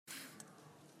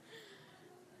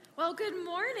Well, good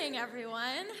morning,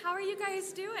 everyone. How are you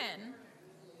guys doing?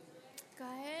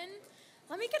 Good.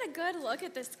 Let me get a good look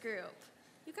at this group.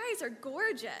 You guys are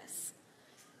gorgeous.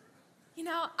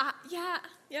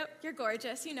 You're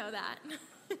gorgeous. You know that.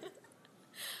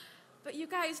 But you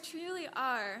guys truly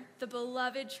are the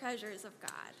beloved treasures of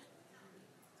God.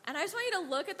 And I just want you to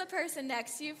look at the person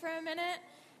next to you for a minute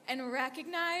and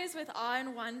recognize with awe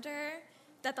and wonder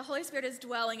that the Holy Spirit is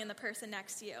dwelling in the person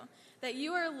next to you, that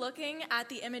you are looking at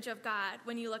the image of God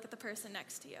when you look at the person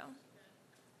next to you.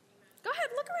 Go ahead,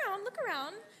 look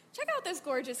around. Check out this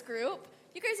gorgeous group.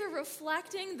 You guys are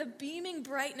reflecting the beaming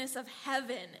brightness of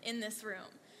heaven in this room.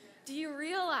 Do you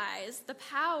realize the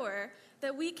power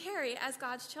that we carry as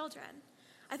God's children?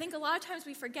 I think a lot of times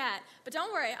we forget, but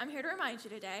don't worry, I'm here to remind you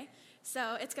today.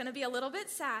 So it's going to be a little bit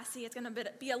sassy. It's going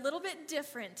to be a little bit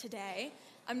different today.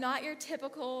 I'm not your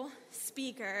typical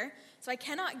speaker, so I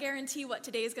cannot guarantee what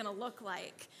today is going to look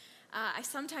like. I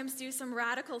sometimes do some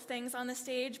radical things on the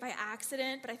stage by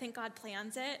accident, but I think God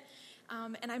plans it.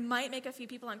 And I might make a few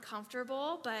people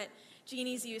uncomfortable, but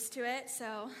Jeannie's used to it,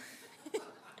 so...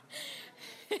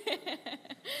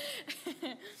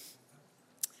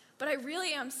 But I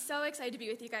really am so excited to be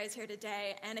with you guys here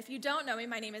today. And if you don't know me,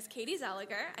 my name is Katie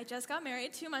Zelliger. I just got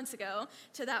married 2 months ago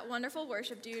to that wonderful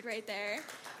worship dude right there.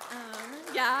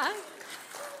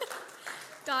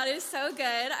 God is so good.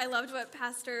 I loved what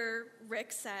Pastor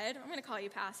Rick said. I'm going to call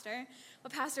you Pastor.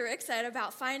 What Pastor Rick said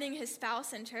about finding his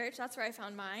spouse in church. That's where I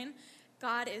found mine.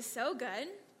 God is so good.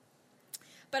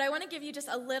 But I want to give you just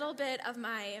a little bit of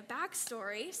my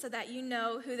backstory so that you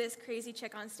know who this crazy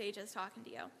chick on stage is talking to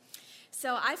you.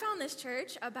 So I found this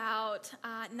church about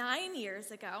 9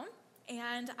 years ago,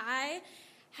 and I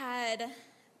had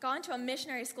gone to a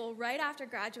missionary school right after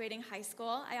graduating high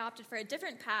school. I opted for a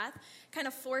different path, kind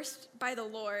of forced by the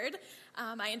Lord.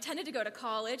 I intended to go to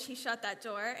college. He shut that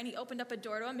door, and he opened up a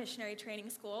door to a missionary training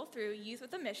school through Youth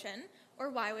with a Mission,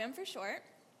 or YWAM for short.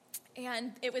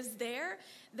 And it was there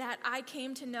that I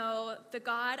came to know the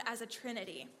God as a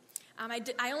Trinity.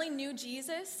 I only knew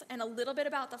Jesus and a little bit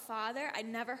about the Father. I'd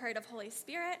never heard of Holy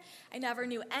Spirit. I never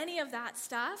knew any of that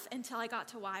stuff until I got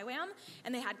to YWAM,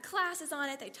 and they had classes on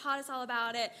it. They taught us all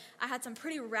about it. I had some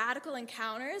pretty radical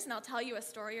encounters, and I'll tell you a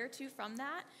story or two from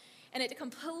that, and it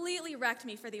completely wrecked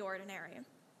me for the ordinary.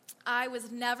 I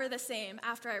was never the same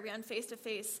after I ran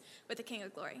face-to-face with the King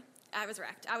of Glory. I was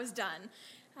wrecked. I was done.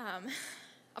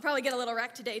 I'll probably get a little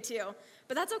wrecked today, too,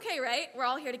 but that's okay, right? We're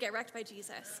all here to get wrecked by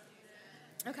Jesus.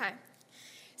 Okay.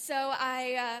 So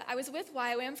I was with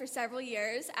YWAM for several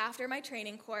years. After my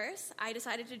training course, I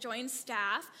decided to join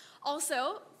staff.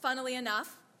 Also, funnily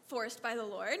enough, forced by the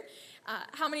Lord.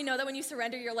 How many know that when you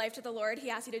surrender your life to the Lord, He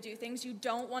asks you to do things you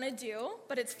don't want to do,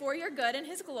 but it's for your good and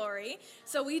His glory.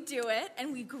 So we do it,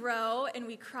 and we grow, and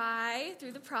we cry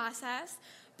through the process.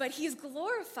 But He's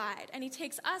glorified, and He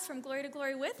takes us from glory to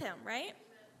glory with Him, right?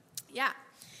 Yeah.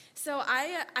 So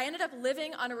I ended up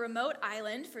living on a remote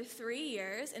island for 3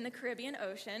 years in the Caribbean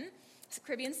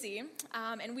Sea,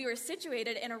 and we were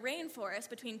situated in a rainforest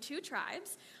between two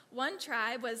tribes. One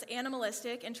tribe was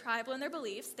animalistic and tribal in their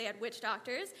beliefs. They had witch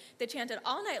doctors. They chanted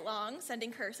all night long,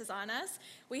 sending curses on us.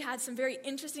 We had some very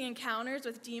interesting encounters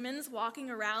with demons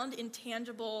walking around in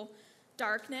tangible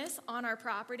darkness on our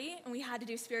property, and we had to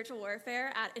do spiritual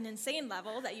warfare at an insane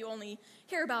level that you only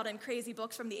hear about in crazy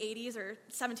books from the 80s or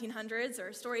 1700s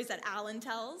or stories that Alan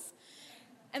tells.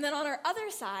 And then on our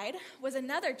other side was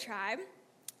another tribe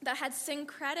that had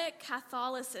syncretic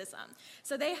Catholicism.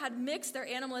 So they had mixed their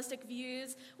animalistic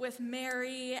views with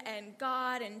Mary and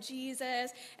God and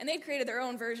Jesus, and they created their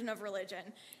own version of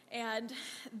religion. And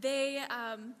they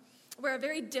were a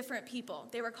very different people.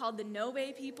 They were called the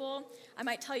Nobe people. I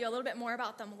might tell you a little bit more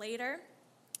about them later.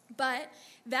 But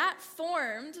that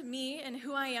formed me and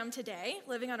who I am today,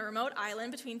 living on a remote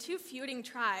island between two feuding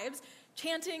tribes,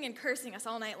 chanting and cursing us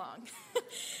all night long.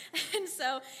 And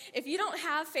so if you don't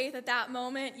have faith at that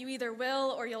moment, you either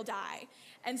will or you'll die.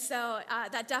 And so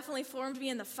that definitely formed me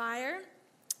in the fire.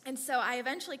 And so I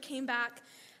eventually came back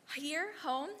here,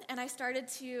 home, and I started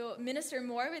to minister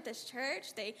more with this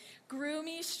church. They grew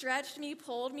me, stretched me,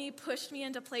 pulled me, pushed me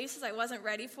into places I wasn't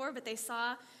ready for, but they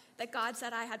saw that God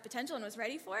said I had potential and was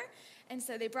ready for. And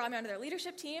so they brought me onto their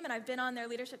leadership team, and I've been on their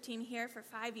leadership team here for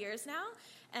 5 years now,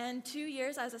 and 2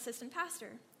 years as assistant pastor.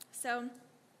 So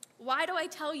why do I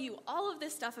tell you all of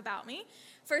this stuff about me?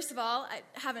 First of all, I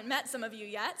haven't met some of you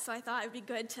yet, so I thought it would be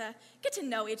good to get to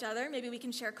know each other. Maybe we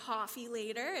can share coffee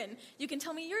later, and you can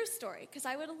tell me your story, because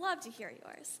I would love to hear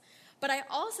yours. But I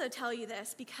also tell you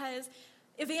this because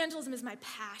Evangelism is my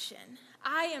passion.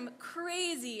 I am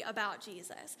crazy about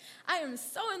Jesus. I am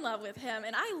so in love with him,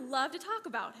 and I love to talk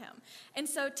about him. And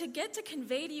so to get to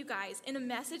convey to you guys in a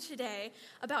message today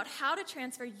about how to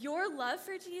transfer your love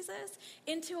for Jesus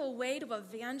into a way to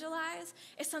evangelize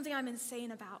is something I'm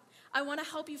insane about. I want to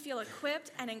help you feel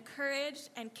equipped and encouraged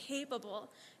and capable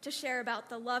to share about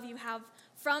the love you have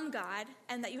from God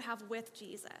and that you have with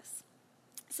Jesus.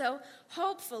 So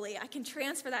hopefully I can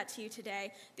transfer that to you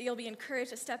today, that you'll be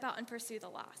encouraged to step out and pursue the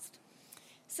lost.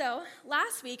 So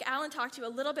last week, Alan talked to you a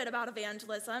little bit about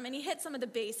evangelism, and he hit some of the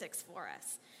basics for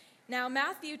us. Now,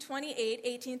 Matthew 28,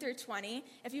 18 through 20,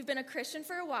 if you've been a Christian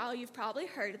for a while, you've probably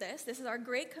heard this. This is our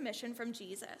great commission from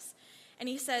Jesus. And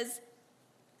he says,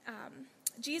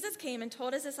 Jesus came and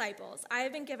told his disciples, I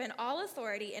have been given all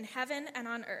authority in heaven and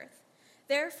on earth.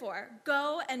 Therefore,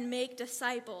 go and make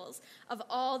disciples of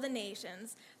all the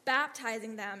nations,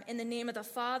 baptizing them in the name of the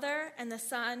Father and the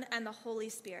Son and the Holy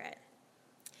Spirit.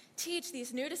 Teach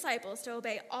these new disciples to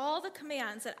obey all the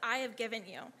commands that I have given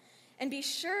you. And be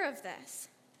sure of this,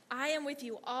 I am with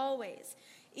you always,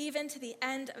 even to the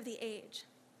end of the age.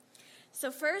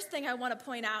 So first thing I want to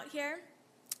point out here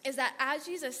is that as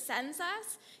Jesus sends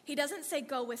us, he doesn't say,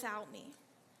 go without me.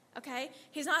 Okay?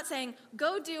 He's not saying,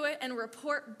 go do it and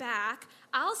report back.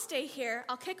 I'll stay here.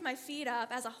 I'll kick my feet up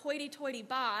as a hoity-toity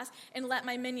boss and let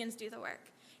my minions do the work.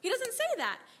 He doesn't say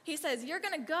that. He says, you're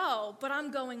going to go, but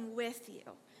I'm going with you.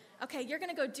 Okay? You're going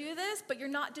to go do this, but you're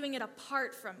not doing it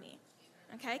apart from me.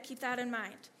 Okay? Keep that in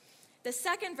mind. The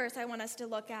second verse I want us to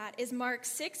look at is Mark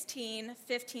 16,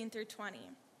 15 through 20.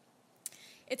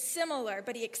 It's similar,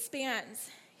 but he expands.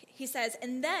 He says,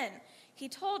 and then he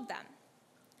told them,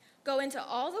 go into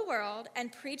all the world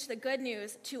and preach the good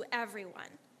news to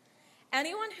everyone.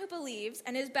 Anyone who believes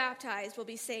and is baptized will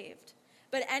be saved,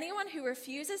 but anyone who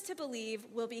refuses to believe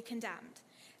will be condemned.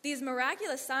 These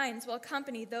miraculous signs will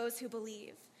accompany those who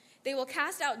believe. They will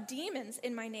cast out demons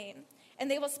in my name, and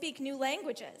they will speak new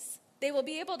languages. They will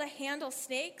be able to handle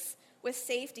snakes with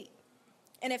safety,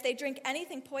 and if they drink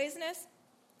anything poisonous,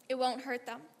 it won't hurt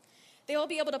them. They will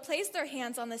be able to place their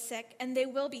hands on the sick, and they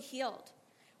will be healed.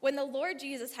 When the Lord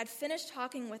Jesus had finished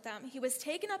talking with them, he was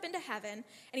taken up into heaven,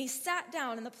 and he sat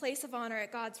down in the place of honor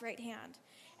at God's right hand.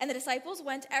 And the disciples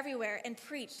went everywhere and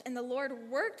preached, and the Lord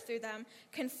worked through them,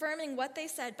 confirming what they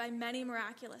said by many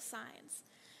miraculous signs.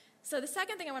 So the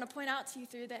second thing I want to point out to you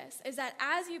through this is that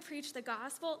as you preach the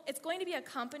gospel, it's going to be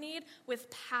accompanied with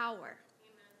power.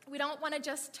 Amen. We don't want to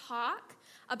just talk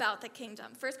about the kingdom.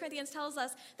 1 Corinthians tells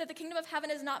us that the kingdom of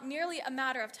heaven is not merely a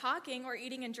matter of talking or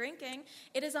eating and drinking.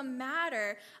 It is a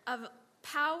matter of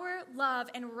power, love,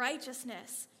 and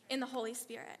righteousness in the Holy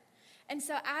Spirit. And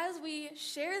so as we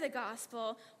share the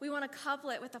gospel, we want to couple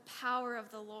it with the power of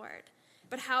the Lord.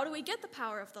 But how do we get the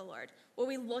power of the Lord? Well,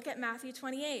 we look at Matthew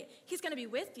 28. He's going to be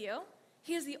with you.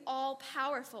 He is the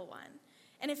all-powerful one.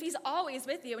 And if he's always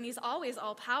with you and he's always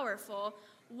all-powerful,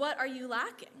 what are you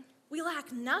lacking? We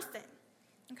lack nothing.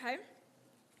 Okay?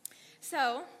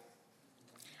 So,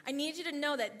 I need you to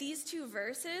know that these two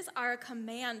verses are a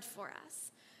command for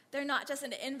us. They're not just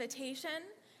an invitation,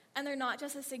 and they're not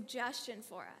just a suggestion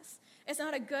for us. It's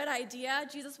not a good idea.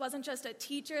 Jesus wasn't just a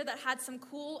teacher that had some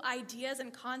cool ideas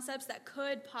and concepts that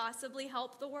could possibly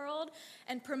help the world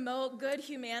and promote good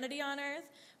humanity on earth,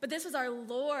 but this was our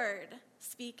Lord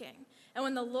speaking. And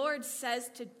when the Lord says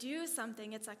to do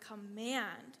something, it's a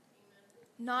command,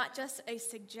 not just a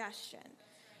suggestion.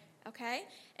 Okay?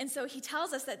 And so he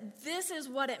tells us that this is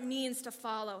what it means to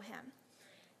follow him.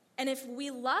 And if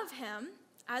we love him,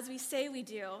 as we say we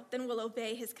do, then we'll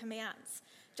obey his commands.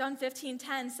 John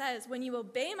 15:10 says, when you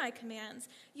obey my commands,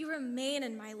 you remain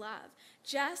in my love,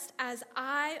 just as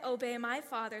I obey my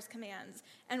Father's commands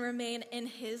and remain in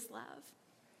his love.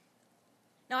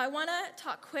 Now, I want to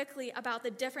talk quickly about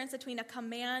the difference between a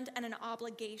command and an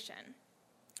obligation.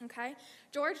 Okay?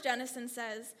 George Jennison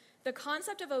says, the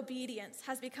concept of obedience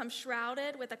has become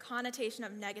shrouded with a connotation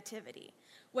of negativity.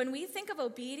 When we think of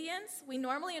obedience, we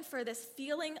normally infer this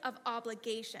feeling of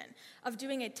obligation, of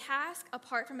doing a task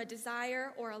apart from a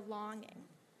desire or a longing.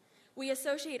 We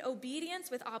associate obedience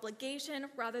with obligation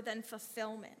rather than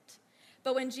fulfillment.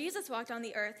 But when Jesus walked on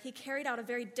the earth, he carried out a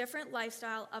very different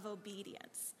lifestyle of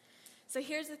obedience. So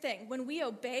here's the thing. When we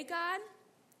obey God,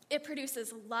 it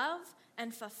produces love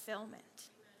and fulfillment.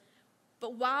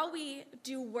 But while we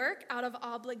do work out of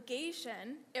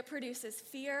obligation, it produces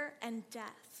fear and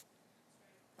death.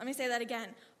 Let me say that again.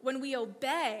 When we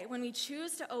obey, when we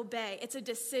choose to obey, it's a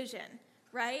decision,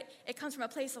 right? It comes from a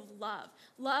place of love.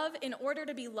 Love, in order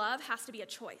to be love, has to be a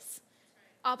choice.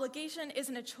 Obligation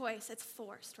isn't a choice, it's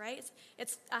forced, right?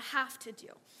 It's a have to do.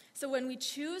 So when we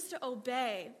choose to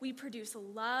obey, we produce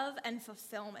love and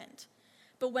fulfillment.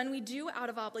 But when we do out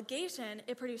of obligation,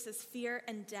 it produces fear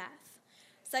and death.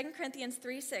 2 Corinthians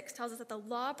 3:6 tells us that the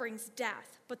law brings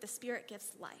death, but the Spirit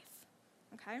gives life,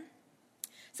 okay?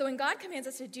 So when God commands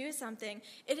us to do something,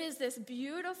 it is this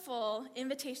beautiful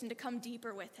invitation to come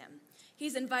deeper with him.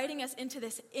 He's inviting us into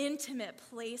this intimate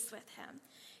place with him.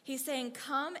 He's saying,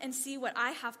 come and see what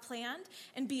I have planned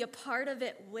and be a part of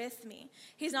it with me.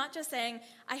 He's not just saying,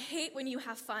 I hate when you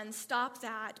have fun, stop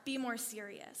that, be more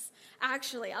serious.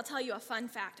 Actually, I'll tell you a fun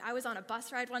fact. I was on a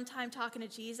bus ride one time talking to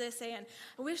Jesus saying,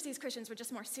 I wish these Christians were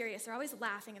just more serious. They're always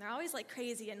laughing and they're always like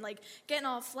crazy and like getting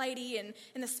all flighty and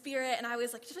in the spirit. And I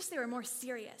was like, just they were more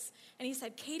serious. And he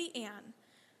said, Katie Ann,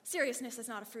 seriousness is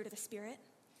not a fruit of the Spirit.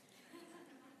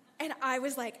 And I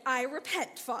was like, I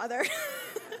repent, Father.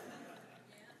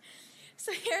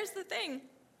 So here's the thing.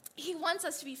 He wants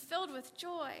us to be filled with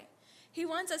joy. He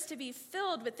wants us to be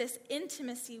filled with this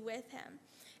intimacy with him.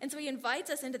 And so he invites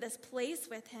us into this place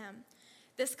with him.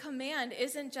 This command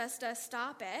isn't just a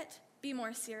stop it, be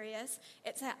more serious.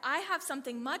 It's that I have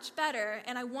something much better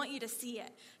and I want you to see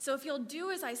it. So if you'll do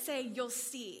as I say, you'll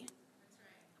see.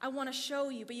 I want to show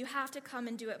you, but you have to come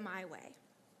and do it my way.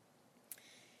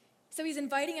 So he's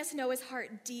inviting us to know his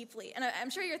heart deeply. And I'm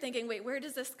sure you're thinking, wait, where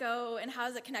does this go and how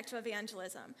does it connect to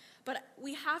evangelism? But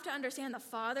we have to understand the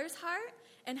Father's heart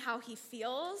and how he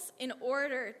feels in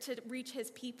order to reach his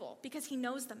people because he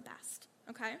knows them best,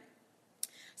 okay?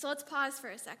 So let's pause for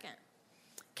a second.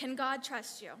 Can God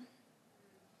trust you?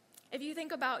 If you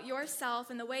think about yourself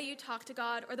and the way you talk to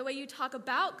God or the way you talk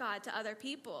about God to other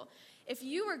people, if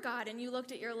you were God and you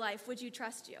looked at your life, would you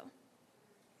trust you?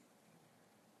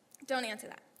 Don't answer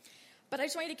that. But I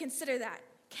just want you to consider that.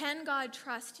 Can God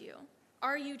trust you?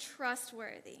 Are you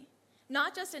trustworthy?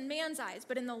 Not just in man's eyes,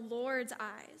 but in the Lord's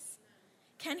eyes.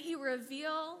 Can he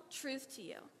reveal truth to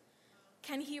you?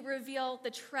 Can he reveal the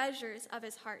treasures of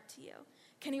his heart to you?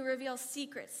 Can he reveal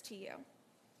secrets to you?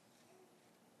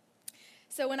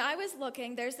 So when I was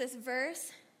looking, there's this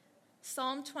verse,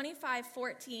 Psalm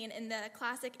 25:14 in the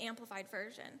Classic Amplified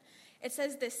Version. It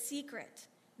says, the secret,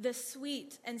 the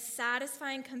sweet and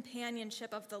satisfying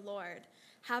companionship of the Lord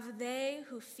have they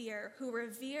who fear, who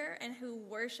revere, and who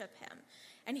worship him.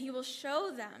 And he will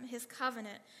show them his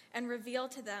covenant and reveal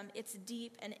to them its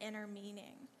deep and inner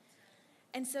meaning.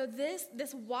 And so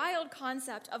this wild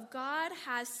concept of God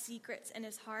has secrets in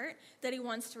his heart that he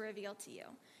wants to reveal to you.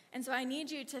 And so I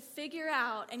need you to figure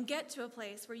out and get to a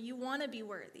place where you want to be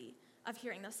worthy of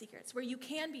hearing those secrets, where you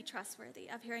can be trustworthy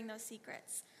of hearing those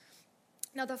secrets.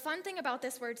 Now, the fun thing about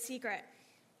this word secret,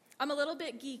 I'm a little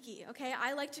bit geeky, okay?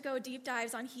 I like to go deep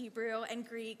dives on Hebrew and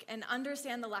Greek and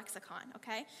understand the lexicon,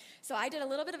 okay? So I did a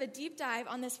little bit of a deep dive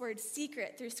on this word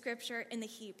secret through Scripture in the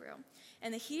Hebrew.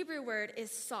 And the Hebrew word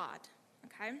is sod,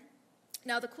 okay?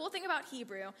 Now, the cool thing about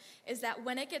Hebrew is that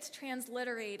when it gets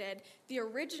transliterated, the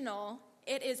original,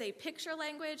 it is a picture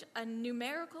language, a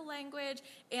numerical language,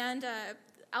 and a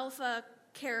alpha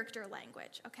character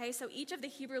language, okay? So each of the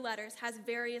Hebrew letters has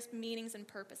various meanings and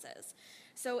purposes.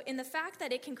 So in the fact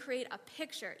that it can create a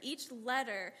picture, each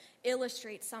letter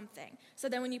illustrates something. So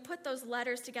then when you put those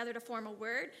letters together to form a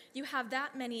word, you have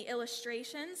that many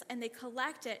illustrations, and they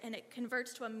collect it, and it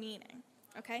converts to a meaning,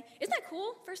 okay? Isn't that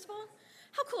cool, first of all?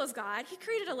 How cool is God? He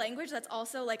created a language that's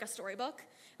also like a storybook,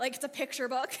 like it's a picture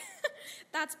book.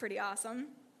 That's pretty awesome.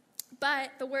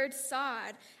 But the word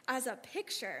sod as a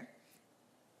picture,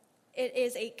 it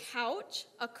is a couch,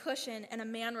 a cushion, and a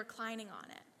man reclining on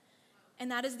it.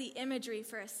 And that is the imagery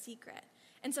for a secret.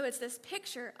 And so it's this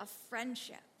picture of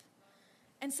friendship.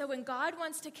 And so when God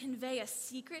wants to convey a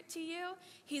secret to you,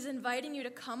 he's inviting you to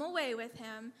come away with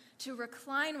him, to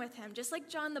recline with him, just like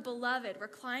John the Beloved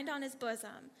reclined on his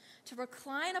bosom, to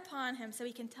recline upon him so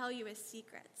he can tell you his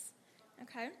secrets.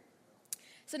 Okay?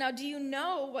 So now, do you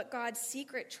know what God's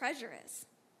secret treasure is?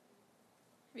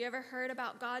 Have you ever heard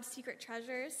about God's secret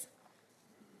treasures?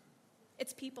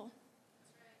 It's people.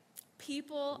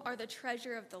 People are the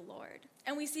treasure of the Lord.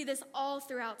 And we see this all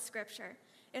throughout Scripture.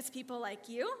 It's people like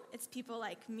you. It's people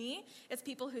like me. It's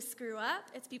people who screw up.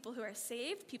 It's people who are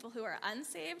saved, people who are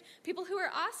unsaved, people who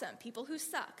are awesome, people who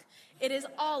suck. It is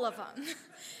all of them.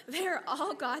 They are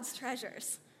all God's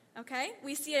treasures. Okay?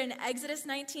 We see it in Exodus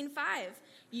 19:5.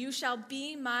 You shall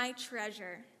be my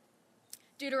treasure.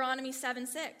 Deuteronomy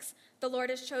 7:6. The Lord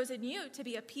has chosen you to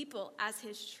be a people as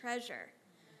his treasure.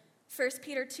 1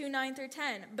 Peter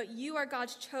 2:9-10, but you are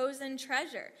God's chosen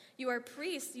treasure. You are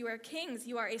priests, you are kings,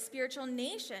 you are a spiritual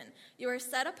nation. You are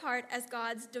set apart as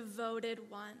God's devoted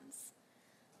ones.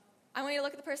 I want you to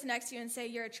look at the person next to you and say,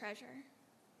 you're a treasure.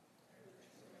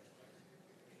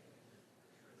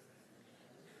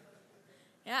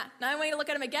 Yeah. Now I want you to look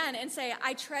at him again and say,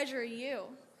 I treasure you.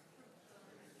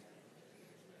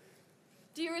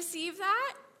 Do you receive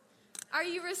that? Are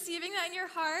you receiving that in your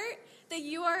heart? That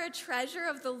you are a treasure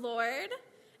of the Lord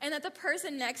and that the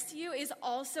person next to you is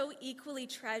also equally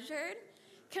treasured?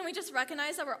 Can we just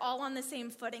recognize that we're all on the same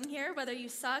footing here, whether you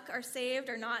suck or saved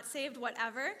or not saved,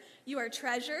 whatever, you are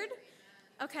treasured,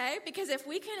 okay? Because if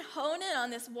we can hone in on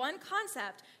this one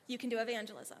concept, you can do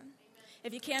evangelism.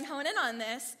 If you can't hone in on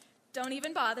this, don't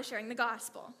even bother sharing the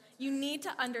gospel. You need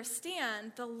to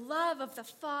understand the love of the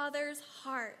Father's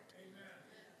heart.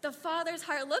 The Father's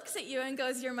heart looks at you and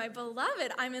goes, you're my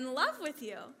beloved. I'm in love with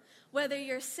you. Whether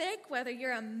you're sick, whether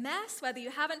you're a mess, whether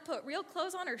you haven't put real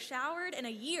clothes on or showered in a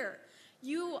year,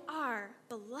 you are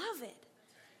beloved.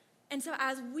 And so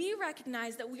as we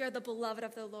recognize that we are the beloved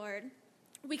of the Lord,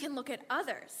 we can look at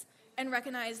others and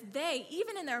recognize they,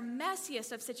 even in their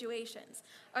messiest of situations,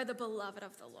 are the beloved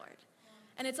of the Lord.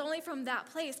 And it's only from that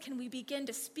place can we begin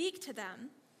to speak to them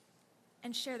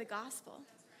and share the gospel.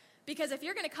 Because if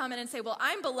you're going to come in and say, well,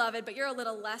 I'm beloved, but you're a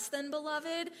little less than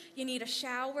beloved, you need a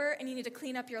shower and you need to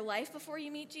clean up your life before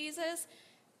you meet Jesus,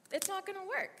 it's not going to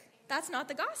work. That's not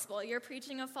the gospel. You're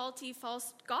preaching a faulty,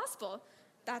 false gospel.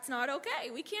 That's not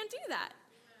okay. We can't do that.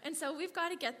 And so we've got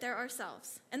to get there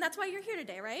ourselves. And that's why you're here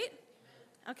today, right?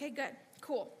 Okay, good.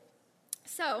 Cool.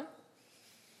 So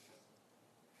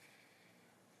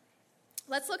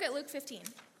let's look at Luke 15.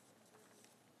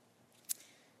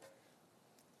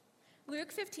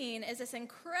 Luke 15 is this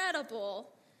incredible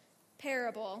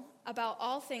parable about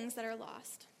all things that are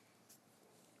lost.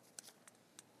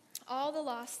 All the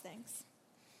lost things.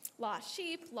 Lost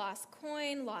sheep, lost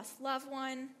coin, lost loved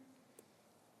one.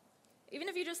 Even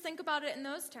if you just think about it in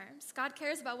those terms, God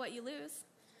cares about what you lose.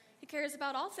 He cares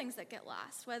about all things that get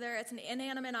lost, whether it's an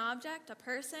inanimate object, a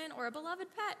person, or a beloved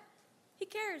pet. He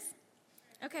cares.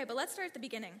 Okay, but let's start at the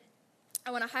beginning.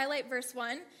 I want to highlight verse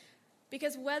 1,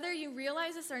 because whether you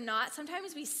realize this or not,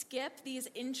 sometimes we skip these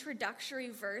introductory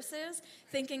verses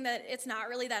thinking that it's not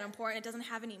really that important, it doesn't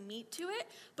have any meat to it,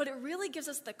 but it really gives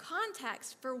us the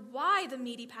context for why the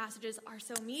meaty passages are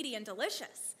so meaty and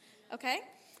delicious. Okay?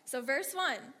 So verse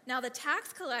 1, now the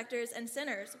tax collectors and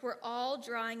sinners were all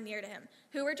drawing near to him.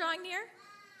 Who were drawing near?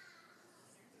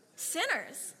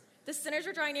 Sinners. The sinners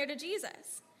were drawing near to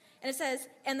Jesus. And it says,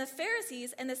 and the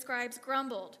Pharisees and the scribes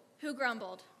grumbled. Who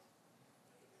grumbled?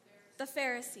 The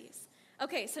Pharisees.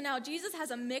 Okay, so now Jesus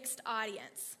has a mixed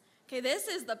audience. Okay, this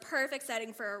is the perfect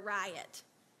setting for a riot.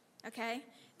 Okay?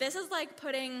 This is like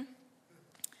putting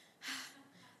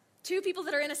two people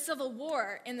that are in a civil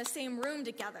war in the same room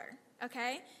together.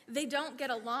 Okay? They don't get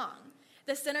along.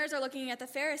 The sinners are looking at the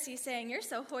Pharisees saying, you're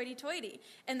so hoity-toity.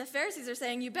 And the Pharisees are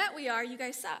saying, you bet we are, you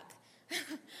guys suck.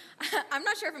 I'm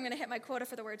not sure if I'm going to hit my quota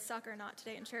for the word suck or not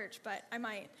today in church, but I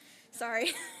might.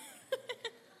 Sorry.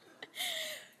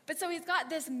 But so he's got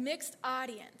this mixed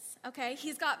audience, okay?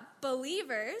 He's got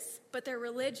believers, but they're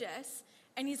religious,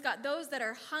 and he's got those that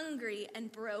are hungry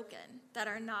and broken that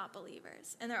are not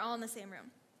believers, and they're all in the same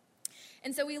room.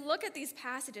 And so we look at these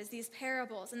passages, these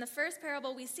parables. In the first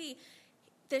parable we see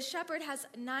the shepherd has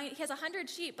 100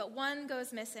 sheep, but one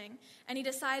goes missing, and he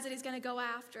decides that he's going to go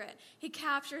after it. He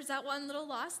captures that one little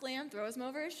lost lamb, throws him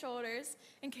over his shoulders,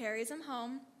 and carries him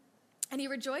home, and he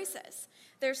rejoices.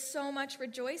 There's so much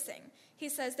rejoicing. He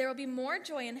says there will be more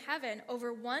joy in heaven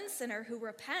over one sinner who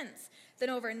repents than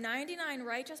over 99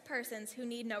 righteous persons who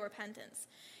need no repentance.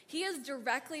 He is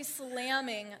directly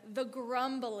slamming the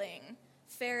grumbling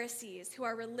Pharisees who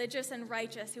are religious and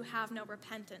righteous who have no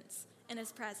repentance in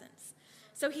his presence.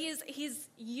 So he's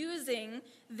using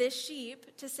this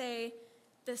sheep to say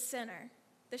the sinner.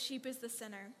 The sheep is the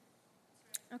sinner.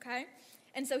 Okay?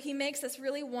 And so he makes this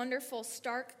really wonderful,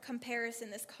 stark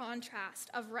comparison, this contrast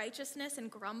of righteousness and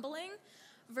grumbling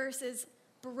versus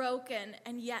broken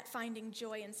and yet finding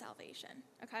joy in salvation.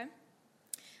 Okay?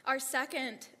 Our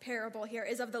second parable here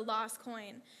is of the lost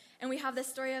coin. And we have the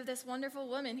story of this wonderful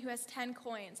woman who has 10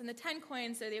 coins. And the 10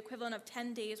 coins are the equivalent of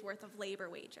 10 days' worth of labor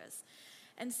wages.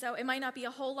 And so it might not be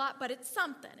a whole lot, but it's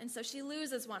something. And so she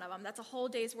loses one of them. That's a whole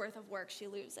day's worth of work she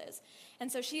loses.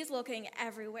 And so she's looking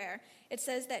everywhere. It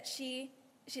says that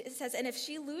it says, and if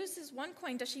she loses one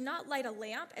coin, does she not light a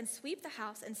lamp and sweep the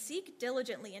house and seek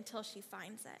diligently until she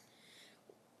finds it?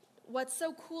 What's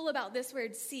so cool about this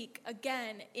word seek,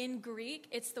 again, in Greek,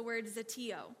 it's the word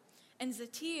zetio. And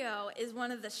zetio is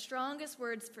one of the strongest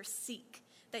words for seek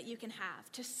that you can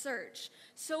have, to search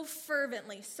so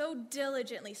fervently, so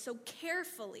diligently, so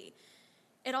carefully.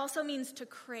 It also means to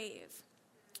crave.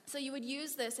 So you would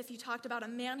use this if you talked about a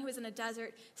man who was in a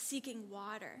desert seeking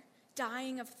water,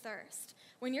 dying of thirst.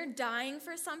 When you're dying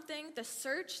for something, the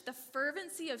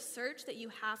fervency of search that you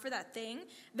have for that thing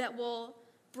that will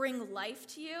bring life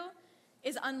to you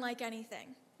is unlike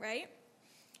anything, right?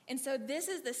 And so this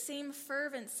is the same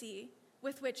fervency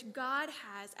with which God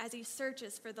has as he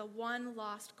searches for the one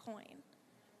lost coin,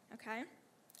 okay?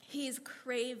 He's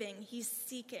craving, he's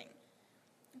seeking,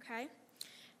 okay?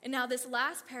 And now this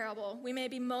last parable we may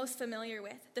be most familiar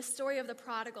with, the story of the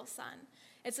prodigal son.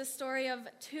 It's a story of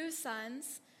two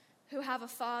sons who have a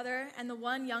father, and the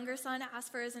one younger son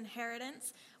asked for his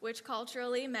inheritance, which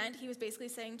culturally meant he was basically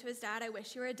saying to his dad, I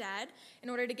wish you were dead. In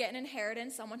order to get an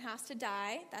inheritance, someone has to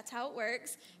die. That's how it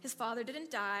works. His father didn't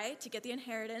die to get the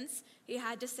inheritance. He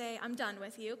had to say, I'm done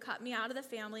with you. Cut me out of the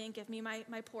family and give me my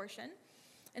portion.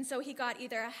 And so he got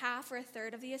either a half or a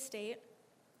third of the estate.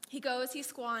 He goes, he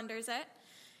squanders it.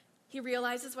 He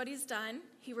realizes what he's done.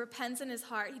 He repents in his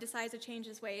heart. He decides to change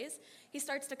his ways. He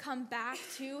starts to come back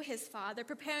to his father,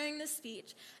 preparing this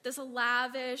speech, this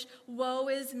lavish, woe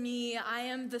is me, I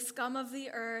am the scum of the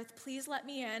earth, please let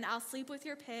me in, I'll sleep with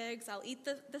your pigs, I'll eat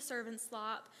the servant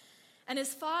slop. And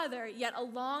his father, yet a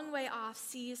long way off,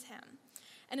 sees him.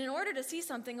 And in order to see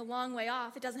something a long way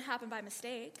off, it doesn't happen by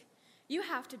mistake. You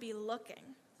have to be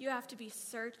looking. You have to be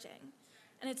searching.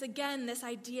 And it's again this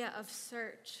idea of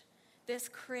search, this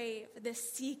crave,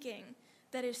 this seeking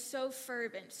that is so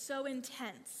fervent, so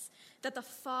intense, that the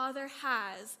Father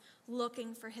has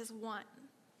looking for his one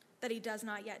that he does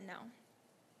not yet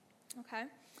know. Okay?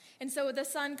 And so the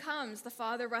son comes, the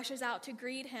father rushes out to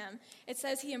greet him. It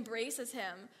says he embraces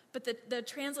him, but the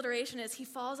transliteration is he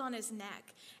falls on his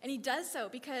neck. And he does so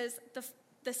because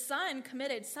the son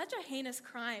committed such a heinous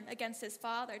crime against his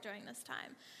father during this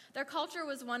time. Their culture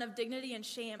was one of dignity and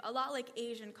shame, a lot like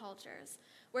Asian cultures,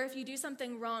 where if you do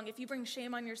something wrong, if you bring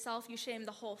shame on yourself, you shame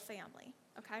the whole family,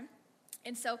 okay?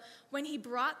 And so when he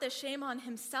brought the shame on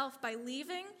himself by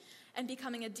leaving and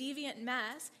becoming a deviant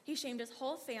mess, he shamed his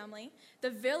whole family.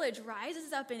 The village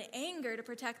rises up in anger to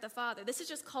protect the father. This is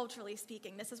just culturally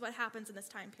speaking. This is what happens in this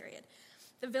time period.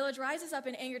 The village rises up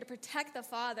in anger to protect the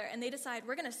father, and they decide,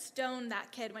 we're going to stone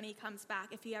that kid when he comes back,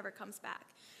 if he ever comes back.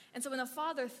 And so when the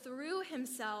father threw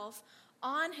himself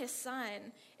on his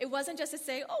son, it wasn't just to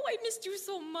say, oh, I missed you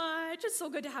so much. It's so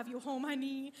good to have you home,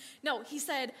 honey. No, he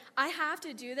said, I have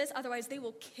to do this, otherwise they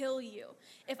will kill you.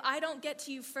 If I don't get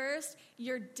to you first,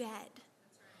 you're dead.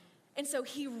 And so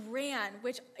he ran,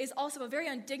 which is also a very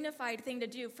undignified thing to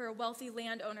do for a wealthy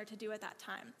landowner to do at that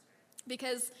time.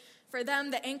 Because for them,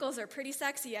 the ankles are pretty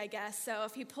sexy, I guess. So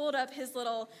if he pulled up his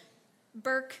little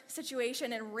Burke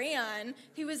situation and ran,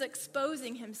 he was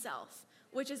exposing himself,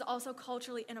 which is also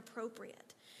culturally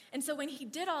inappropriate. And so when he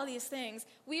did all these things,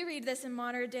 we read this in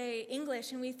modern day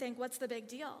English and we think, what's the big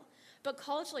deal? But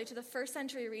culturally, to the first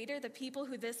century reader, the people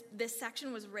who this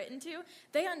section was written to,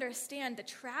 they understand the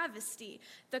travesty,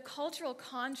 the cultural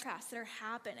contrasts that are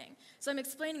happening. So I'm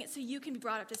explaining it so you can be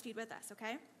brought up to speed with us,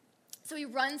 okay? So he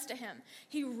runs to him.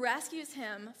 He rescues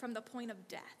him from the point of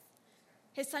death.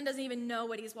 His son doesn't even know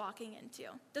what he's walking into.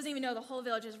 Doesn't even know the whole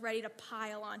village is ready to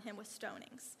pile on him with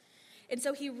stonings. And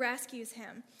so he rescues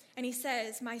him, and he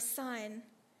says, my son,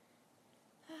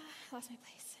 I lost my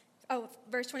place. Oh,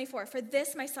 verse 24, for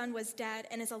this my son was dead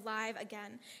and is alive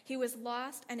again. He was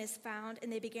lost and is found,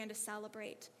 and they began to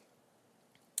celebrate.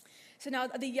 So now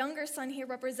the younger son here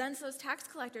represents those tax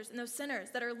collectors and those sinners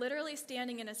that are literally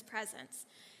standing in his presence.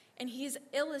 And he's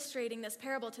illustrating this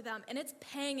parable to them, and it's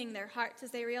panging their hearts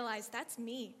as they realize, that's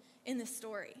me in this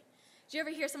story. Do you ever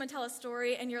hear someone tell a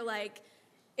story and you're like,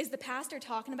 is the pastor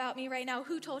talking about me right now?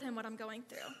 Who told him what I'm going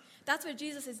through? That's what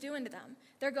Jesus is doing to them.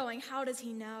 They're going, how does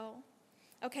he know?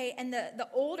 Okay, and the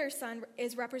older son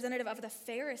is representative of the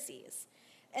Pharisees.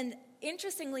 And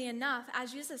interestingly enough,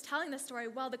 as Jesus is telling the story,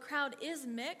 while the crowd is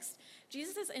mixed,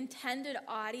 Jesus' intended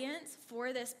audience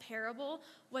for this parable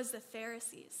was the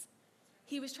Pharisees.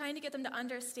 He was trying to get them to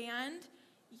understand,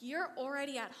 you're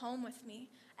already at home with me.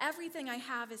 Everything I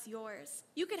have is yours.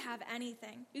 You could have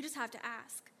anything. You just have to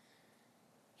ask.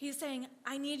 He's saying,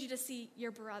 I need you to see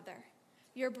your brother.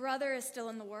 Your brother is still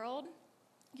in the world.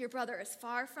 Your brother is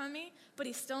far from me, but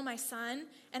he's still my son,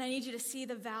 and I need you to see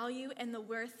the value and the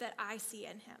worth that I see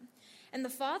in him. And the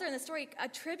father in the story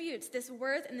attributes this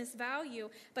worth and this value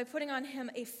by putting on him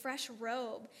a fresh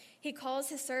robe. He calls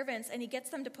his servants, and he gets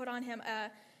them to put on him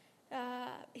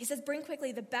he says, bring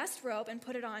quickly the best robe and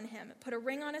put it on him. Put a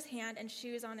ring on his hand and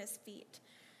shoes on his feet.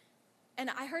 And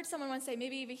I heard someone once say,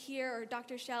 maybe even here, or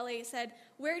Dr. Shelley said,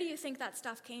 where do you think that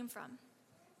stuff came from?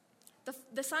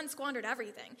 The son squandered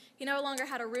everything. He no longer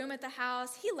had a room at the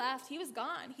house. He left. He was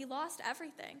gone. He lost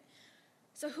everything.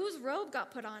 So whose robe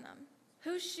got put on him?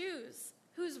 Whose shoes?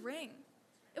 Whose ring?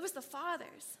 It was the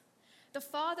father's. The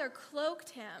Father cloaked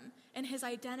him in his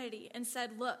identity and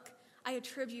said, look, I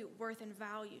attribute worth and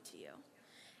value to you.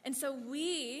 And so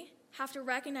we have to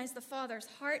recognize the Father's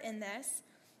heart in this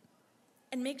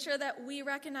and make sure that we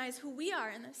recognize who we are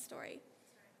in this story.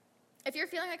 If you're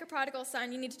feeling like a prodigal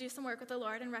son, you need to do some work with the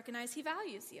Lord and recognize he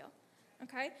values you,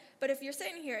 okay? But if you're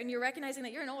sitting here and you're recognizing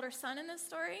that you're an older son in this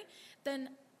story, then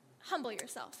humble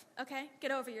yourself, okay?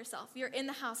 Get over yourself. You're in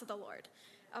the house of the Lord,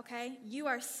 okay? You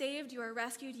are saved. You are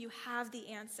rescued. You have the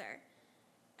answer.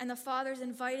 And the Father's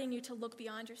inviting you to look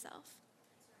beyond yourself.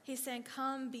 He's saying,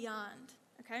 come beyond,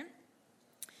 okay?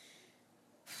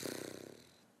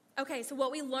 Okay, so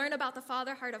what we learn about the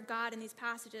Father heart of God in these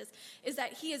passages is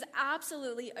that he is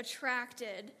absolutely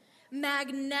attracted,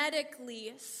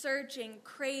 magnetically searching,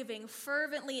 craving,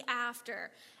 fervently after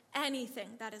anything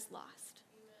that is lost.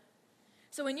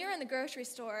 So when you're in the grocery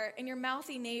store and your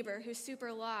mouthy neighbor who's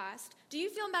super lost, do you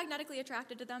feel magnetically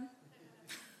attracted to them?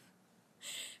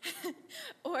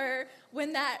 Or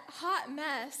when that hot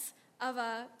mess of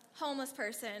a homeless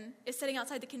person is sitting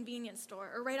outside the convenience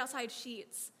store or right outside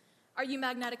Sheetz, are you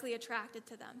magnetically attracted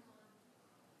to them?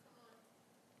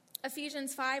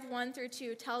 Ephesians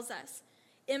 5:1-2 tells us,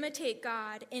 imitate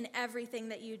God in everything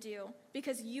that you do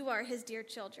because you are his dear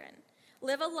children.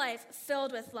 Live a life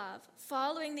filled with love,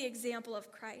 following the example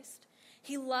of Christ.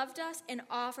 He loved us and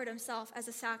offered himself as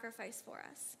a sacrifice for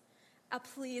us, a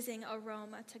pleasing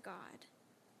aroma to God.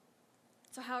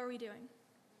 So how are we doing?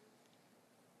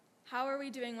 How are we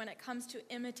doing when it comes to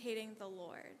imitating the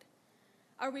Lord?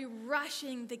 Are we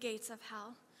rushing the gates of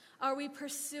hell? Are we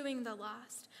pursuing the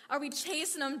lost? Are we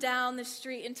chasing them down the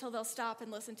street until they'll stop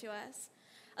and listen to us?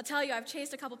 I'll tell you, I've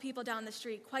chased a couple people down the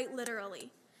street, quite literally.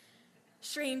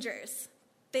 Strangers.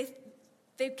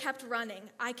 They kept running.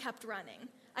 I kept running.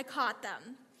 I caught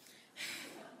them.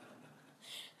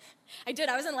 I did.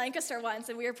 I was in Lancaster once,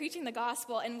 and we were preaching the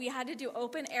gospel, and we had to do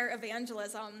open-air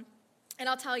evangelism. And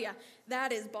I'll tell you,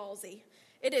 that is ballsy.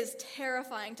 It is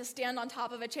terrifying to stand on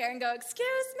top of a chair and go,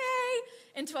 excuse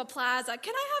me, into a plaza.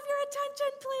 Can I have your attention,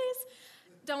 please?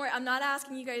 Don't worry, I'm not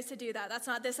asking you guys to do that. That's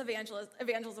not this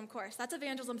evangelism course. That's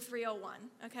evangelism 301,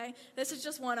 okay? This is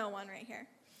just 101 right here,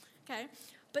 okay?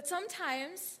 But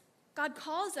sometimes God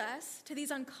calls us to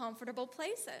these uncomfortable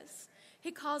places.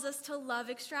 He calls us to love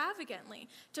extravagantly,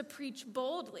 to preach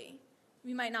boldly.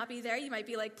 You might not be there. You might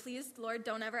be like, please, Lord,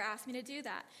 don't ever ask me to do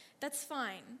that. That's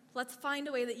fine. Let's find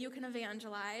a way that you can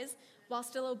evangelize while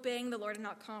still obeying the Lord and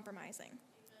not compromising,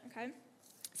 okay?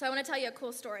 So I want to tell you a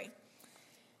cool story.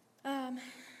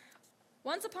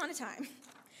 Once upon a time,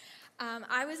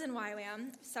 I was in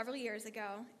YWAM several years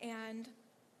ago, and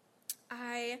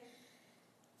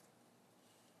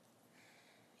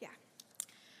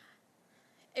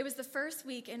it was the first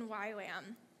week in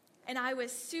YWAM, and I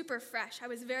was super fresh. I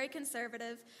was very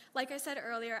conservative. Like I said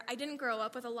earlier, I didn't grow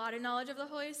up with a lot of knowledge of the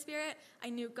Holy Spirit. I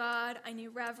knew God. I knew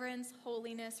reverence,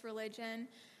 holiness, religion.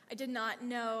 I did not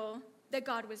know that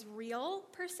God was real,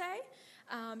 per se,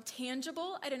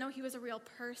 tangible. I didn't know he was a real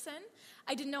person.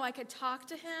 I didn't know I could talk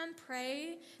to him,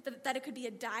 pray, that it could be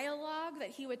a dialogue, that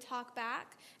he would talk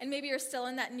back. And maybe you're still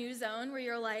in that new zone where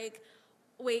you're like,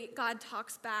 wait, God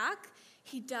talks back?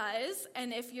 He does,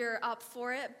 and if you're up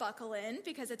for it, buckle in,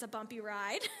 because it's a bumpy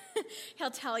ride.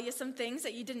 He'll tell you some things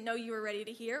that you didn't know you were ready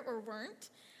to hear or weren't.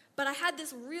 But I had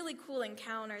this really cool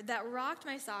encounter that rocked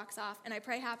my socks off, and I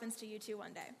pray happens to you too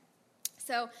one day.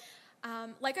 So,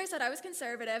 like I said, I was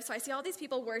conservative, so I see all these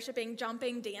people worshiping,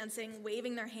 jumping, dancing,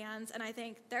 waving their hands, and I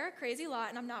think, they're a crazy lot,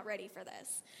 and I'm not ready for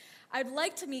this. I'd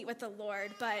like to meet with the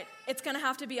Lord, but it's going to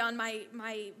have to be on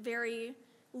my very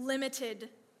limited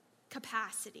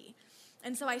capacity.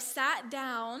 And so I sat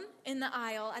down in the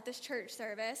aisle at this church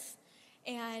service,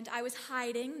 and I was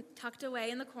hiding, tucked away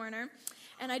in the corner,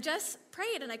 and I just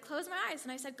prayed, and I closed my eyes,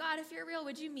 and I said, God, if you're real,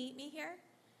 would you meet me here?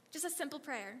 Just a simple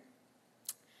prayer.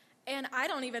 And I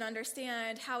don't even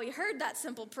understand how he heard that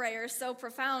simple prayer so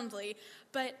profoundly,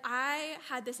 but I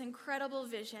had this incredible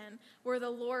vision where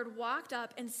the Lord walked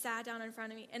up and sat down in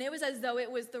front of me, and it was as though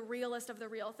it was the realest of the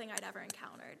real thing I'd ever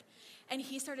encountered. And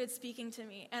he started speaking to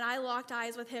me, and I locked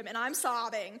eyes with him, and I'm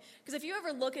sobbing. Because if you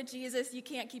ever look at Jesus, you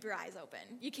can't keep your eyes open.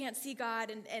 You can't see God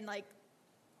and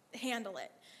handle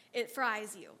it. It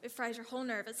fries you. It fries your whole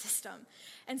nervous system.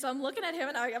 And so I'm looking at him,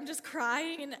 and I'm just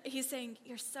crying, and he's saying,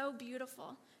 you're so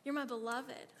beautiful. You're my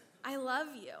beloved. I love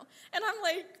you. And I'm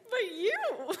like, but you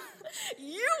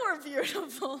were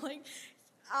beautiful.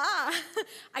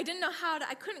 I didn't know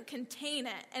I couldn't contain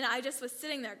it. And I just was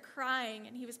sitting there crying,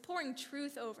 and he was pouring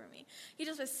truth over me. He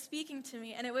just was speaking to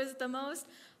me, and it was the most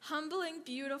humbling,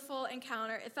 beautiful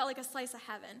encounter. It felt like a slice of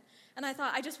heaven. And I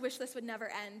thought, I just wish this would never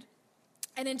end.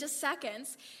 And in just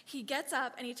seconds, he gets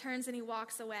up and he turns and he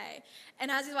walks away.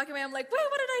 And as he's walking away, I'm like, wait,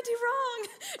 what did I do wrong?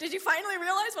 Did you finally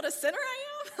realize what a sinner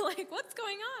I am? Like, what's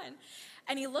going on?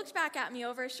 And he looked back at me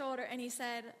over his shoulder and he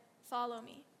said, follow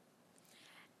me.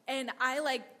 And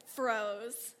I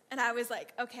froze. And I was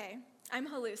like, okay, I'm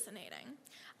hallucinating.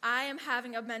 I am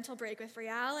having a mental break with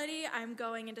reality. I'm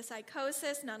going into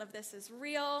psychosis. None of this is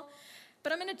real.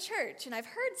 But I'm in a church, and I've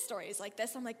heard stories like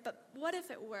this. I'm like, but what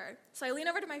if it were? So I lean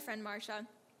over to my friend Marsha,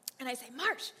 and I say,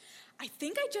 Marsh, I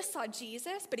think I just saw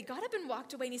Jesus, but he got up and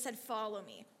walked away, and he said, follow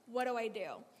me. What do I do?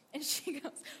 And she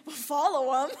goes, well,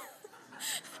 follow him.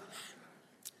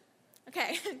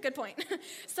 Okay, good point.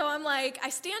 So I'm like, I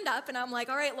stand up, and I'm like,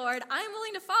 all right, Lord, I'm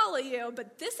willing to follow you,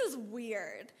 but this is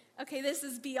weird. Okay, this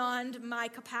is beyond my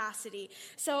capacity.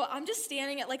 So I'm just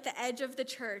standing at the edge of the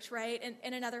church, right,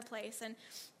 in another place,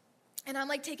 and I'm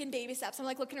taking baby steps. I'm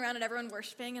looking around at everyone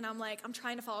worshiping, and I'm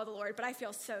trying to follow the Lord, but I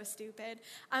feel so stupid.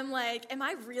 I'm like, am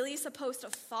I really supposed to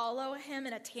follow him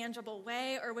in a tangible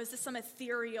way, or was this some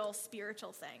ethereal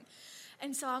spiritual thing?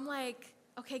 And so I'm like,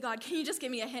 okay, God, can you just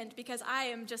give me a hint? Because I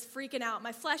am just freaking out.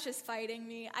 My flesh is fighting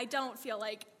me. I don't feel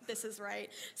like this is right.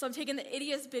 So I'm taking the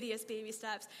ittiest-bittiest baby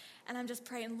steps, and I'm just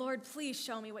praying, Lord, please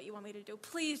show me what you want me to do.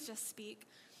 Please just speak.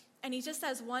 And he just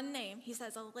says one name. He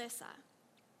says, Alyssa.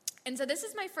 And so this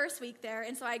is my first week there,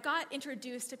 and so I got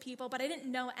introduced to people, but I didn't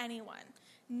know anyone,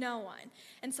 no one.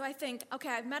 And so I think, okay,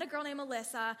 I've met a girl named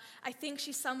Alyssa. I think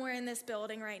she's somewhere in this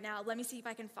building right now. Let me see if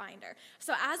I can find her.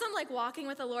 So as I'm walking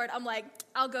with the Lord, I'm like,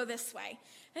 I'll go this way.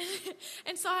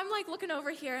 And so I'm looking over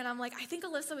here, and I'm like, I think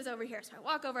Alyssa was over here. So I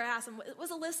walk over and ask them,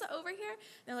 was Alyssa over here?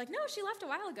 And they're like, no, she left a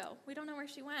while ago. We don't know where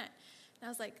she went. And I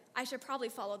was like, I should probably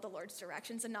follow the Lord's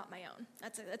directions and not my own.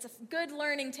 That's a good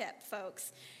learning tip,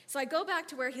 folks. So I go back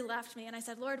to where he left me, and I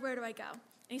said, Lord, where do I go? And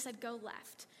he said, go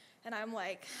left. And I'm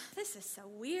like, this is so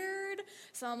weird.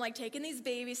 So I'm taking these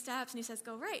baby steps, and he says,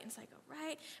 go right. And so I go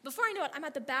right. Before I know it, I'm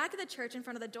at the back of the church in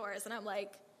front of the doors, and I'm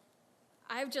like,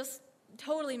 I've just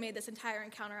totally made this entire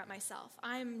encounter up myself.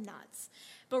 I'm nuts.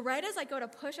 But right as I go to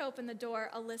push open the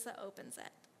door, Alyssa opens it.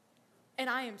 And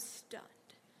I am stunned.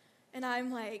 And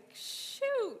I'm like,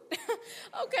 shoot,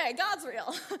 okay, God's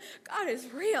real. God is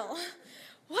real.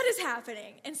 What is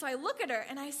happening? And so I look at her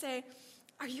and I say,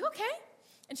 are you okay?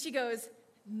 And she goes,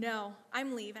 no,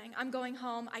 I'm leaving. I'm going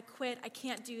home. I quit. I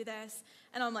can't do this.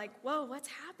 And I'm like, whoa, what's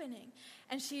happening?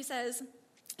 And she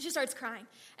starts crying.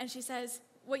 And she says,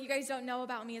 what you guys don't know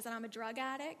about me is that I'm a drug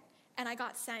addict, and I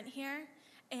got sent here,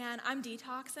 and I'm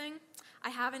detoxing. I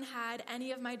haven't had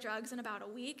any of my drugs in about a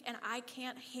week, and I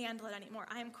can't handle it anymore.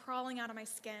 I am crawling out of my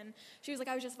skin. She was like,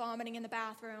 I was just vomiting in the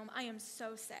bathroom. I am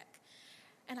so sick.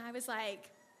 And I was like,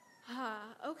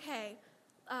 okay,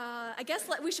 I guess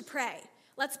we should pray.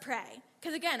 Let's pray.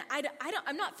 Because again,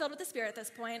 I'm not filled with the Spirit at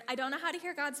this point. I don't know how to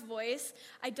hear God's voice.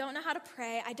 I don't know how to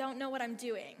pray. I don't know what I'm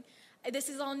doing. This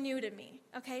is all new to me,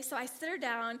 okay? So I sit her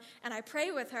down, and I pray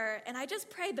with her, and I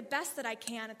just pray the best that I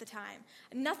can at the time.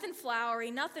 Nothing flowery,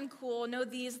 nothing cool, no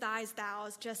these, thys,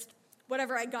 thous, just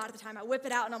whatever I got at the time. I whip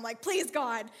it out, and I'm like, please,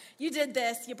 God, you did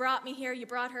this. You brought me here. You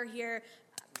brought her here.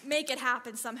 Make it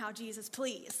happen somehow, Jesus,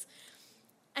 please.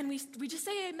 And we just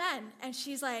say amen, and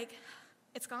she's like,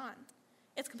 it's gone.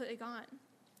 It's completely gone.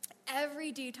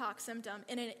 Every detox symptom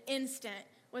in an instant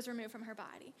was removed from her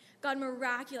body. God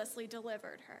miraculously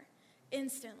delivered her.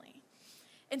 Instantly.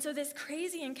 And so this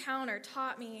crazy encounter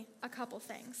taught me a couple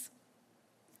things.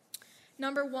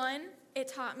 Number one, it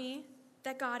taught me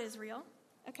that God is real,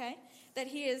 okay? That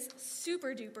he is super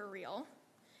duper real,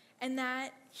 and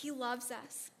that he loves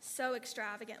us so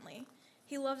extravagantly.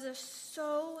 He loves us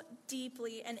so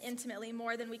deeply and intimately,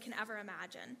 more than we can ever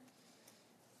imagine.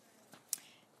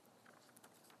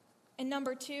 And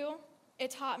number two,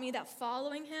 it taught me that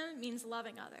following him means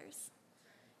loving others.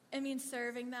 It means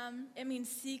serving them. It means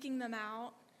seeking them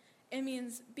out. It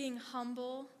means being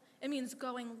humble. It means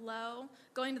going low,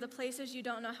 going to the places you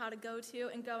don't know how to go to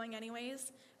and going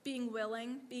anyways, being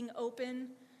willing, being open,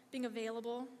 being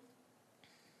available.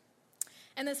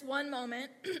 And this one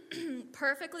moment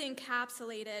perfectly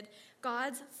encapsulated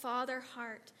God's Father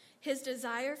heart, his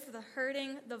desire for the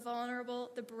hurting, the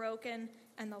vulnerable, the broken,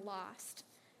 and the lost.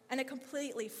 And it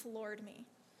completely floored me.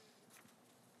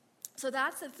 So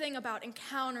that's the thing about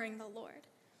encountering the Lord,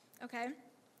 okay?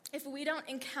 If we don't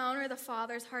encounter the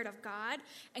Father's heart of God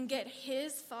and get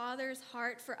his Father's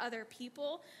heart for other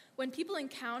people, when people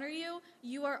encounter you,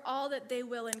 you are all that they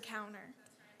will encounter.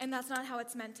 And that's not how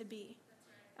it's meant to be,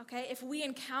 okay? If we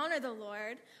encounter the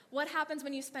Lord, what happens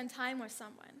when you spend time with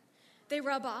someone? They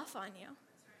rub off on you,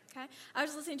 okay? I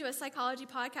was listening to a psychology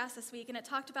podcast this week, and it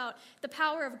talked about the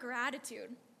power of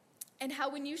gratitude. And how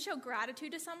when you show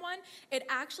gratitude to someone, it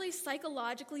actually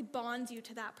psychologically bonds you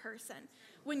to that person.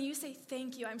 When you say,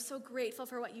 thank you, I'm so grateful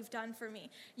for what you've done for me,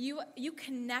 you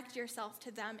connect yourself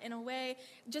to them in a way,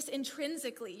 just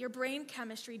intrinsically. Your brain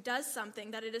chemistry does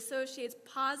something that it associates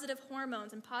positive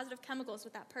hormones and positive chemicals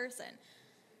with that person.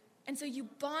 And so you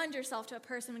bond yourself to a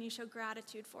person when you show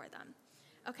gratitude for them.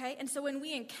 Okay? And so when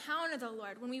we encounter the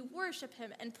Lord, when we worship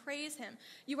him and praise him,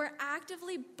 you are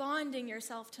actively bonding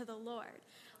yourself to the Lord.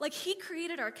 Like he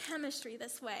created our chemistry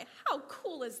this way. How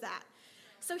cool is that?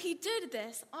 So he did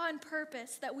this on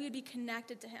purpose that we would be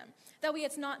connected to him. That way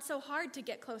it's not so hard to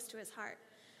get close to his heart.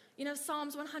 You know,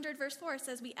 Psalms 100 verse 4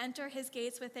 says we enter his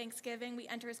gates with thanksgiving. We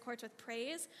enter his courts with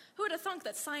praise. Who would have thunk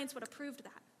that science would have proved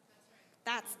that?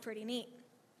 That's pretty neat.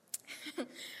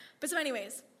 But so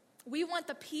anyways, we want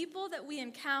the people that we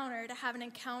encounter to have an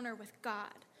encounter with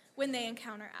God when they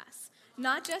encounter us.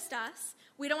 Not just us.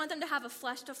 We don't want them to have a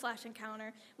flesh-to-flesh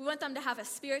encounter. We want them to have a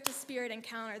spirit-to-spirit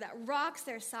encounter that rocks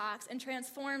their socks and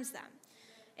transforms them.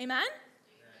 Amen?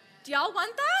 Do y'all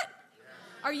want that?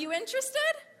 Are you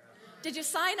interested? Did you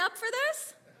sign up for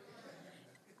this?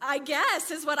 I guess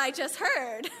is what I just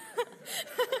heard.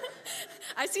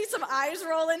 I see some eyes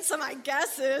rolling, some I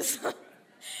guesses.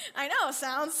 I know,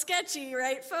 sounds sketchy,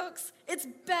 right, folks? It's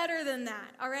better than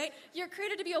that, all right? You're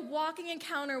created to be a walking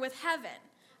encounter with heaven.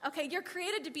 Okay, you're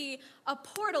created to be a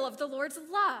portal of the Lord's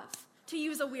love, to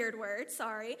use a weird word,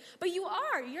 sorry. But you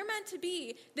are. You're meant to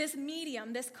be this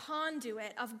medium, this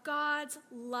conduit of God's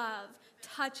love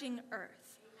touching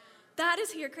earth. That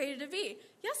is who you're created to be.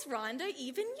 Yes, Rhonda,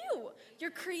 even you. You're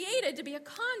created to be a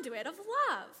conduit of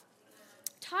love.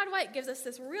 Todd White gives us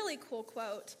this really cool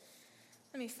quote.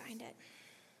 Let me find it.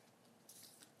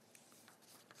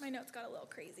 My notes got a little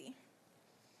crazy.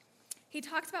 He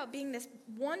talks about being this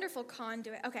wonderful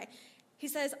conduit. Okay, he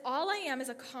says, all I am is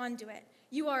a conduit.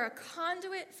 You are a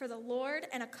conduit for the Lord,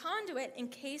 and a conduit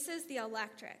encases the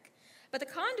electric. But the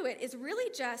conduit is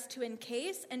really just to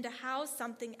encase and to house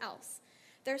something else.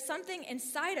 There's something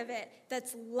inside of it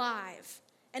that's live.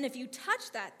 And if you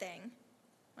touch that thing,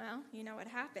 well, you know what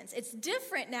happens. It's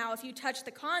different now if you touch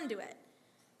the conduit.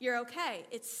 You're okay.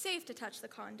 It's safe to touch the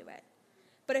conduit.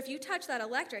 But if you touch that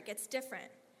electric, it's different.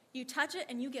 You touch it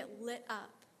and you get lit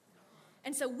up.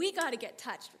 And so we got to get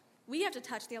touched. We have to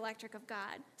touch the electric of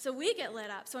God. So we get lit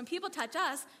up. So when people touch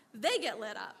us, they get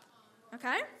lit up.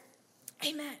 Okay?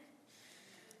 Amen.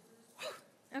 Whew.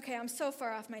 Okay, I'm so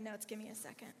far off my notes. Give me a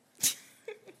second.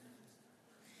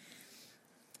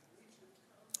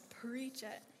 Preach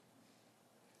it.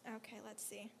 Okay, let's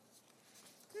see.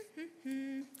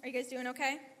 Are you guys doing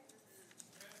okay?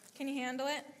 Can you handle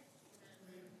it?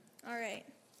 All right.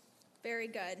 Very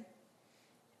good.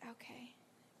 Okay.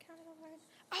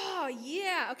 Oh,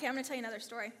 yeah. Okay, I'm going to tell you another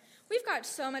story. We've got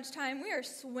so much time. We are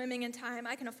swimming in time.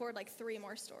 I can afford like 3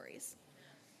 more stories.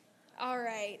 All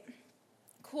right.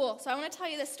 Cool. So I want to tell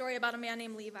you this story about a man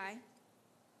named Levi.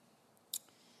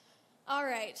 All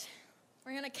right.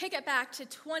 We're going to kick it back to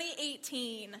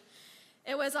 2018.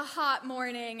 It was a hot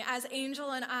morning as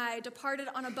Angel and I departed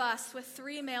on a bus with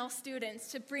 3 male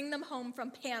students to bring them home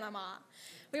from Panama.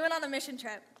 We went on a mission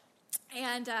trip.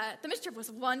 And the mission trip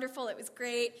was wonderful. It was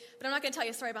great. But I'm not going to tell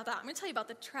you a story about that. I'm going to tell you about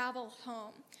the travel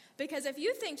home. Because if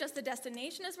you think just the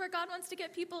destination is where God wants to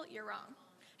get people, you're wrong.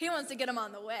 He wants to get them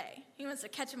on the way. He wants to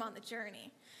catch them on the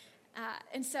journey.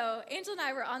 And so Angel and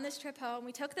I were on this trip home.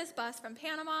 We took this bus from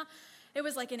Panama. It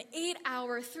was like an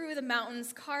 8-hour through the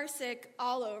mountains, car sick,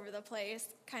 all over the place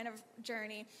kind of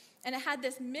journey. And it had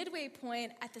this midway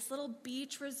point at this little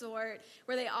beach resort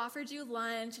where they offered you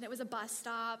lunch, and it was a bus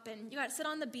stop, and you got to sit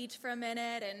on the beach for a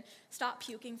minute and stop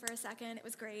puking for a second. It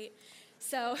was great.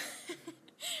 So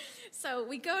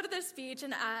we go to this beach,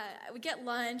 and we get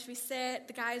lunch. We sit.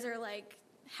 The guys are, like,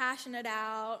 hashing it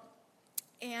out.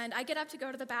 And I get up to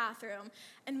go to the bathroom.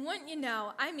 And wouldn't you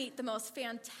know, I meet the most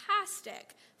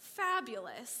fantastic,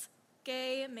 fabulous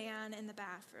gay man in the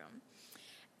bathroom.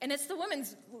 And it's the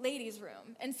ladies'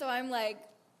 room. And so I'm like,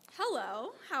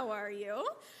 hello, how are you?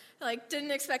 Like, didn't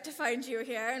expect to find you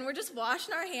here. And we're just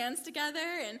washing our hands together.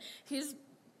 And he's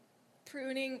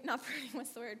primping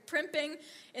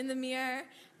in the mirror.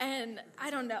 And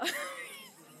I don't know.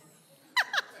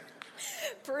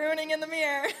 Pruning in the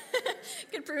mirror.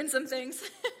 Could prune some things.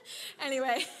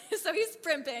 Anyway, so he's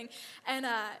primping. And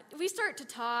we start to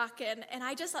talk. And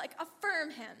I just, like,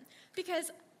 affirm him. Because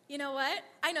you know what?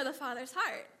 I know the Father's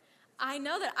heart. I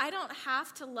know that I don't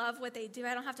have to love what they do.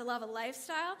 I don't have to love a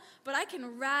lifestyle, but I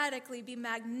can radically be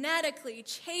magnetically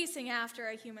chasing after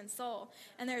a human soul,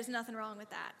 and there's nothing wrong with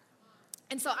that.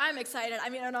 And so I'm excited. I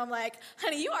mean, and I'm like,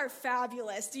 honey, you are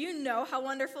fabulous. Do you know how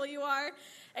wonderful you are?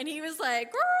 And he was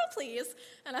like, girl, please.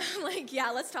 And I'm like,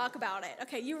 yeah, let's talk about it.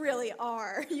 Okay, you really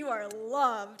are. You are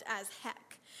loved as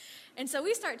heck. And so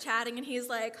we start chatting, and he's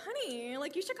like, honey,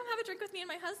 like, you should come have a drink with me and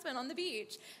my husband on the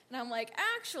beach. And I'm like,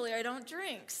 actually, I don't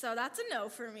drink, so that's a no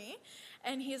for me.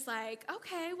 And he's like,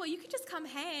 okay, well, you could just come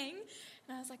hang.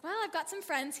 And I was like, well, I've got some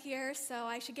friends here, so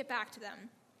I should get back to them.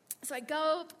 So I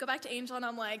go back to Angel, and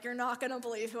I'm like, you're not going to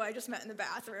believe who I just met in the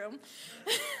bathroom.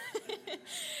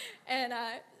 And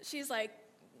she's like,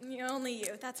 only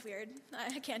you. That's weird.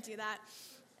 I can't do that.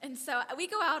 And so we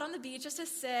go out on the beach just to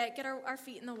sit, get our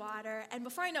feet in the water. And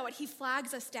before I know it, he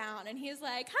flags us down. And he's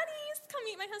like, honey, come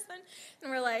meet my husband.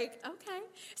 And we're like, okay.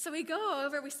 So we go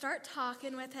over, we start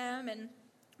talking with him. And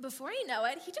before you know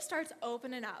it, he just starts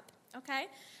opening up, okay?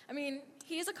 I mean,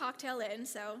 he's a cocktail in,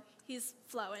 so he's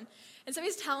flowing. And so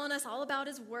he's telling us all about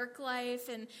his work life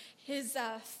and his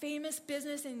famous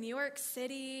business in New York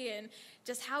City and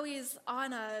just how he's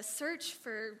on a search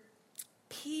for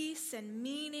peace and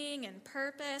meaning and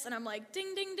purpose. And I'm like,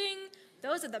 ding, ding, ding.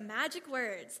 Those are the magic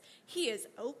words. He is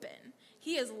open.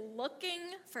 He is looking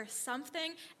for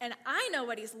something, and I know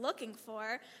what he's looking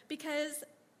for because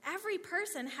every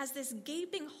person has this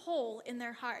gaping hole in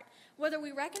their heart. Whether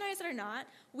we recognize it or not,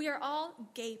 we are all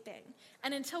gaping.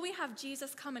 And until we have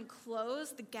Jesus come and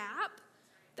close the gap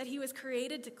that he was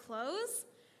created to close,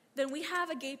 then we have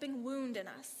a gaping wound in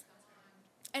us.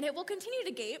 And it will continue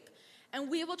to gape, and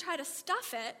we will try to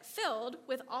stuff it filled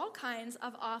with all kinds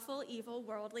of awful, evil,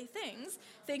 worldly things,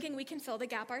 thinking we can fill the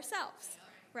gap ourselves,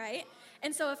 right?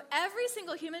 And so if every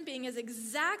single human being is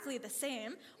exactly the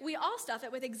same, we all stuff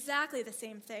it with exactly the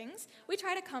same things. We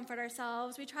try to comfort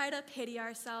ourselves. We try to pity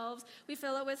ourselves. We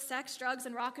fill it with sex, drugs,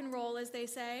 and rock and roll, as they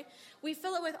say. We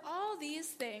fill it with all these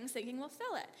things thinking we'll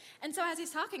fill it. And so as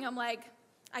he's talking, I'm like,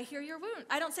 I hear your wound.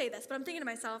 I don't say this, but I'm thinking to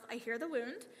myself, I hear the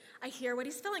wound. I hear what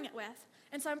he's filling it with.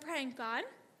 And so I'm praying, God,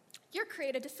 you're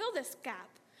created to fill this gap.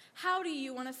 How do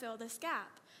you want to fill this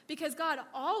gap? Because God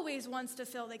always wants to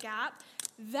fill the gap.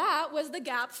 That was the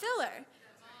gap filler.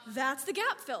 That's the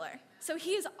gap filler. So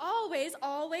he is always,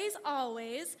 always,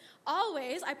 always,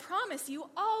 always, I promise you,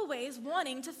 always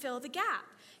wanting to fill the gap.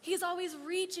 He's always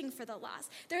reaching for the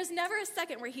lost. There's never a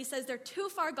second where he says they're too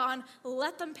far gone,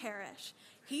 let them perish.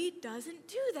 He doesn't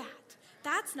do that.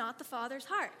 That's not the Father's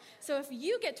heart. So if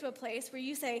you get to a place where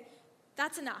you say,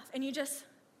 that's enough, and you just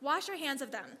wash your hands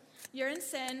of them, you're in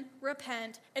sin,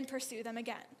 repent, and pursue them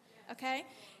again, okay?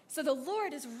 So the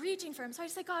Lord is reaching for him. So I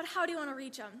say, God, how do you want to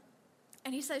reach him?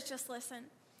 And he says, just listen.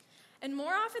 And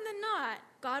more often than not,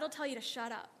 God will tell you to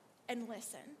shut up and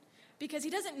listen, because he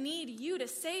doesn't need you to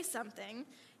say something.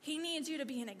 He needs you to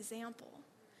be an example.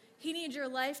 He needs your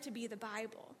life to be the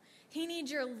Bible. He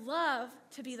needs your love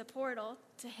to be the portal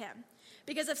to him.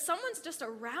 Because if someone's just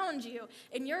around you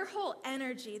and your whole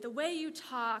energy, the way you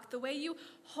talk, the way you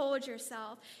hold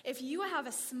yourself, if you have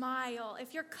a smile,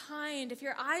 if you're kind, if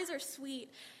your eyes are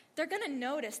sweet, they're going to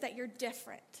notice that you're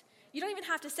different. You don't even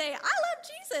have to say, I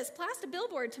love Jesus, plaster a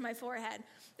billboard to my forehead.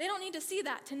 They don't need to see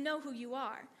that to know who you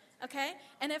are, okay?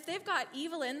 And if they've got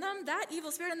evil in them, that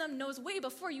evil spirit in them knows way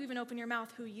before you even open your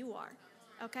mouth who you are,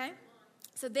 okay?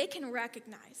 So they can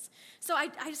recognize. So I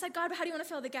just said, God, how do you want to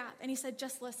fill the gap? And he said,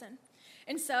 just listen.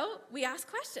 And so we ask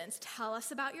questions. Tell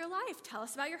us about your life. Tell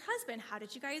us about your husband. How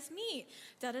did you guys meet?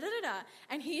 Da-da-da-da-da.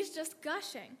 And he's just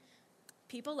gushing.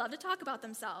 People love to talk about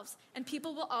themselves, and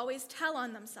people will always tell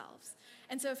on themselves.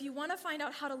 And so if you want to find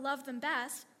out how to love them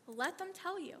best, let them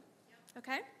tell you,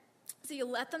 okay? So you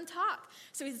let them talk.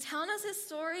 So he's telling us his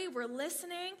story. We're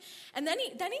listening. And then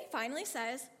he finally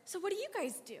says, so what do you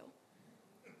guys do?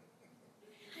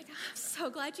 I'm so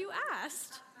glad you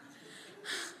asked.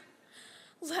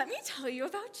 Let me tell you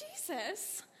about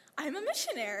Jesus. I'm a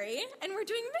missionary, and we're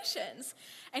doing missions.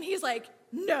 And he's like,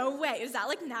 no way. Is that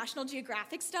like National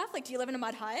Geographic stuff? Like, do you live in a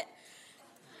mud hut?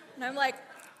 And I'm like,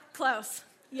 close.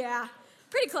 Yeah,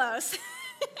 pretty close.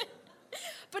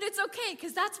 But it's okay,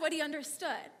 because that's what he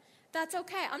understood. That's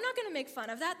okay. I'm not going to make fun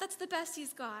of that. That's the best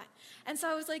he's got. And so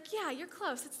I was like, yeah, you're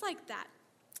close. It's like that.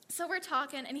 So we're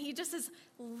talking, and he just is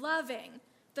loving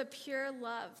the pure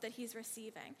love that he's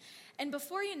receiving. And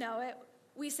before you know it,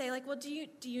 we say, like, well, do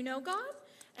you know God?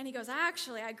 And he goes,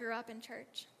 actually, I grew up in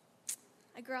church.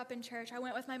 I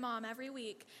went with my mom every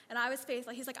week, and I was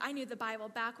faithful. He's like, I knew the Bible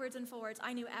backwards and forwards.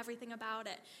 I knew everything about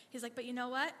it. He's like, but you know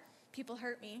what? People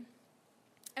hurt me.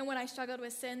 And when I struggled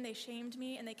with sin, they shamed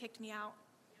me, and they kicked me out.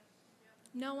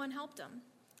 No one helped him.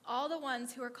 All the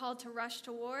ones who were called to rush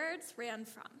towards ran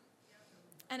from.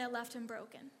 And it left him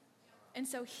broken. And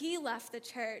so he left the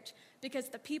church because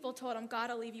the people told him, God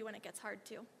will leave you when it gets hard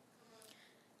too.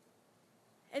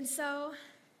 And so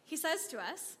he says to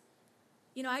us,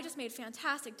 I just made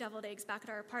fantastic deviled eggs back at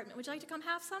our apartment. Would you like to come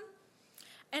have some?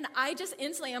 And I just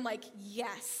instantly am like,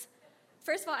 yes.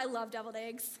 First of all, I love deviled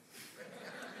eggs.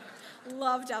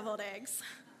 Love deviled eggs.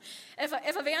 If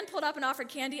a van pulled up and offered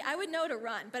candy, I would know to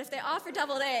run. But if they offered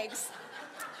deviled eggs,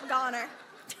 I'm goner.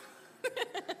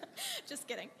 Just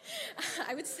kidding.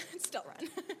 I would still run.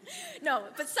 No,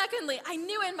 but secondly, I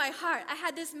knew in my heart I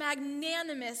had this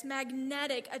magnanimous,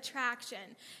 magnetic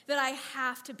attraction that I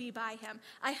have to be by him.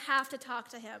 I have to talk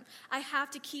to him. I have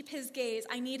to keep his gaze.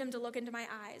 I need him to look into my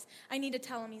eyes. I need to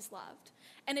tell him he's loved.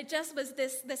 And it just was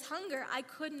this hunger. I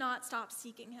could not stop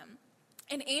seeking him.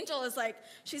 And Angel is like,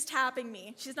 she's tapping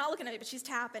me. She's not looking at me, but she's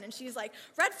tapping. And she's like,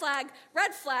 red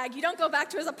flag, you don't go back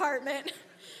to his apartment.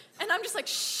 And I'm just like,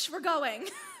 shh, we're going.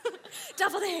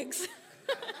 Deviled eggs.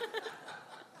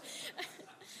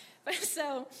 But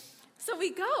so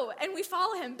we go, and we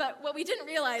follow him. But what we didn't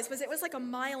realize was it was like a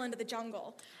mile into the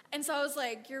jungle. And so I was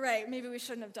like, you're right, maybe we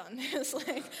shouldn't have done this.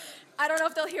 Like, I don't know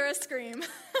if they'll hear us scream.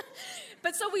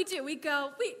 But so we do. We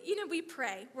go, we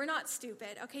pray. We're not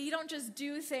stupid, okay? You don't just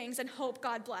do things and hope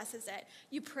God blesses it.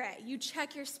 You pray. You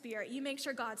check your spirit. You make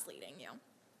sure God's leading you,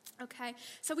 okay?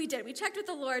 So we did. We checked with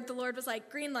the Lord. The Lord was like,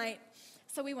 green light.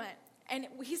 So we went. And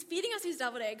he's feeding us these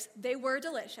deviled eggs. They were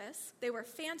delicious. They were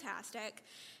fantastic.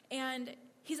 And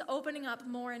he's opening up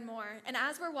more and more. And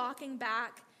as we're walking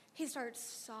back, he starts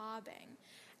sobbing.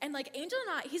 And like Angel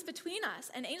and I, he's between us,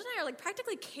 and Angel and I are like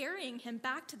practically carrying him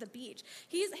back to the beach.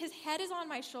 His head is on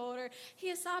my shoulder. He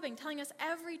is sobbing, telling us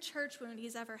every church wound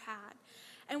he's ever had.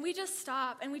 And we just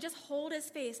stop, and we just hold his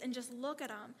face and just look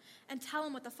at him and tell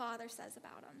him what the Father says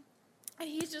about him. And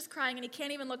he's just crying, and he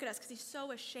can't even look at us because he's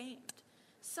so ashamed.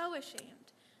 So ashamed.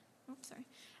 Oops, sorry.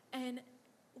 And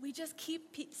we just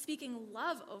keep speaking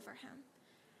love over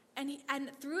him. And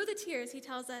through the tears, he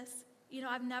tells us,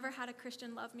 I've never had a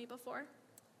Christian love me before.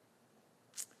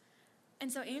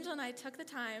 And so Angel and I took the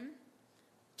time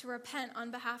to repent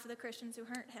on behalf of the Christians who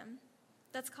hurt him.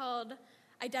 That's called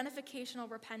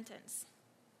identificational repentance.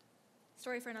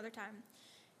 Story for another time.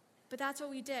 But that's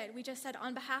what we did. We just said,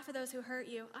 on behalf of those who hurt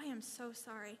you, I am so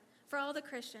sorry. For all the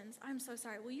Christians, I'm so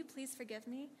sorry. Will you please forgive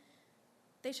me?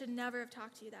 They should never have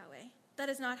talked to you that way. That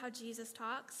is not how Jesus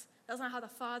talks. That's not how the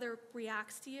Father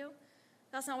reacts to you.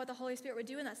 That's not what the Holy Spirit would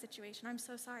do in that situation. I'm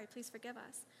so sorry. Please forgive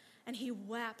us. And he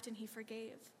wept and he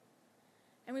forgave.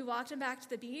 And we walked him back to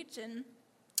the beach, and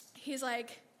he's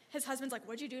like, his husband's like,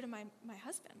 what'd you do to my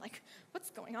husband? Like,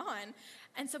 what's going on?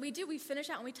 And so we finish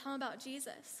out and we tell him about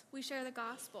Jesus. We share the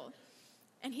gospel.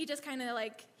 And he just kind of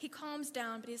like, he calms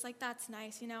down, but he's like, that's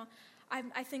nice,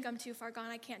 I think I'm too far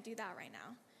gone. I can't do that right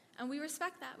now. And we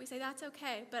respect that. We say, that's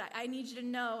okay, but I need you to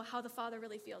know how the Father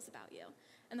really feels about you.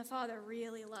 And the Father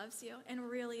really loves you and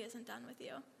really isn't done with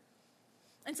you.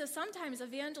 And so sometimes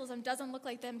evangelism doesn't look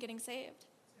like them getting saved.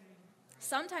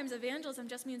 Sometimes evangelism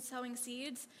just means sowing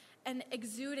seeds and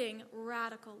exuding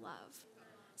radical love.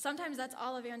 Sometimes that's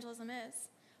all evangelism is.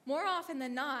 More often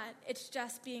than not, it's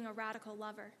just being a radical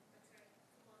lover.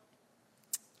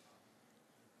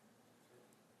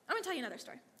 I'm going to tell you another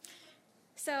story.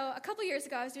 So a couple years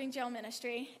ago, I was doing jail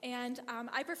ministry, and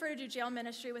I prefer to do jail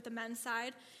ministry with the men's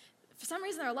side. For some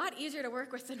reason, they're a lot easier to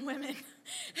work with than women.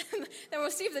 They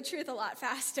receive the truth a lot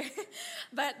faster.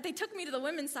 But they took me to the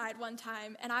women's side one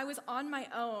time, and I was on my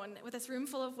own with this room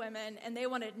full of women, and they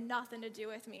wanted nothing to do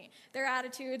with me. Their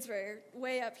attitudes were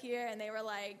way up here, and they were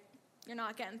like, you're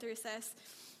not getting through, sis.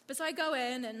 But so I go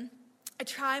in, and I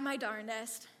try my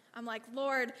darndest. I'm like,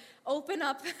 Lord, open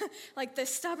up, like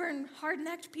this stubborn,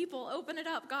 hard-necked people, open it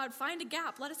up. God, find a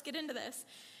gap. Let us get into this.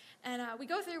 And we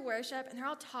go through worship, and they're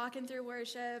all talking through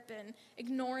worship and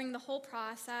ignoring the whole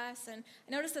process. And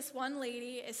I noticed this one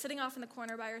lady is sitting off in the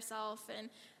corner by herself and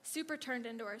super turned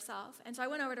into herself. And so I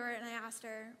went over to her, and I asked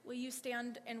her, will you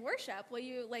stand and worship? Will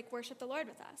you, worship the Lord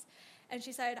with us? And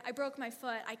she said, I broke my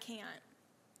foot. I can't.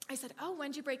 I said, oh, when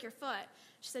did you break your foot?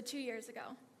 She said, 2 years ago.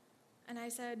 And I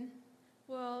said,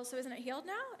 well, so isn't it healed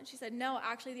now? And she said, no,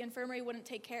 actually the infirmary wouldn't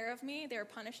take care of me. They were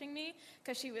punishing me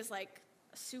because she was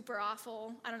super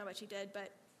awful. I don't know what she did,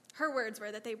 but her words were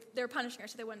that they were punishing her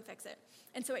so they wouldn't fix it.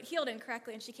 And so it healed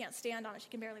incorrectly, and she can't stand on it. She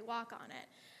can barely walk on it.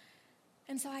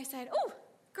 And so I said, oh,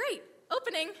 great,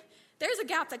 opening. There's a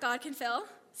gap that God can fill.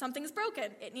 Something's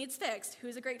broken. It needs fixed.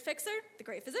 Who's a great fixer? The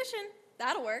great physician.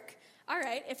 That'll work. All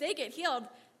right, if they get healed,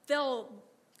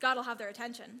 God will have their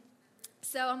attention.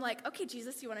 So I'm like, okay,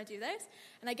 Jesus, you want to do this?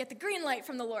 And I get the green light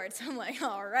from the Lord. So I'm like,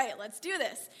 all right, let's do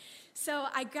this. So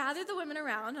I gathered the women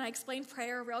around, and I explained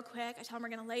prayer real quick. I tell them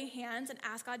we're going to lay hands and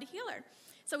ask God to heal her.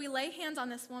 So we lay hands on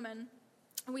this woman,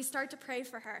 And we start to pray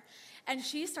for her. And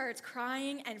she starts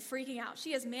crying and freaking out.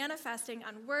 She is manifesting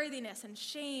unworthiness and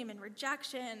shame and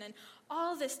rejection, and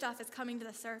all this stuff is coming to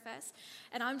the surface.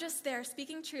 And I'm just there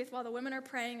speaking truth while the women are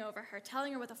praying over her,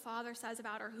 telling her what the Father says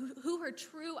about her, who her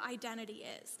true identity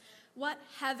is, what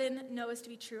heaven knows to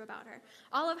be true about her.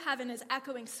 All of heaven is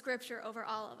echoing scripture over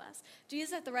all of us.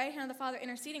 Jesus at the right hand of the Father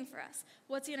interceding for us.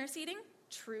 What's he interceding?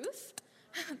 Truth.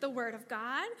 The word of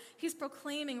God. He's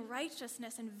proclaiming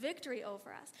righteousness and victory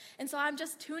over us. And so I'm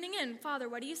just tuning in. Father,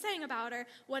 what are you saying about her?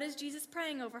 What is Jesus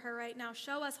praying over her right now?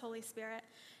 Show us, Holy Spirit.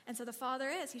 And so the Father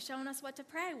he's showing us what to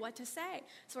pray, what to say.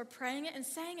 So we're praying it and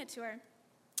saying it to her.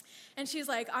 And she's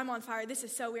like, I'm on fire. This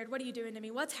is so weird. What are you doing to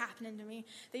me? What's happening to me?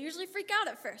 They usually freak out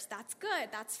at first. That's good.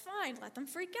 That's fine. Let them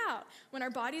freak out. When our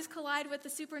bodies collide with the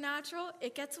supernatural,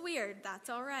 it gets weird. That's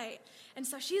all right. And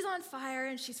so she's on fire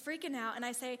and she's freaking out. And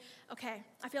I say, okay,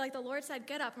 I feel like the Lord said,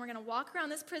 get up and we're going to walk around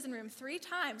this prison room 3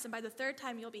 times. And by the 3rd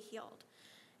time, you'll be healed.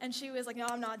 And she was like, no,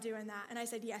 I'm not doing that. And I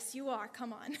said, yes, you are.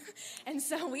 Come on. And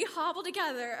so we hobbled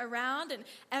together around, and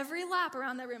every lap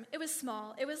around the room, it was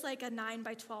small. It was like a 9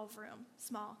 by 12 room,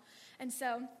 small. And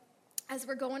so as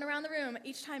we're going around the room,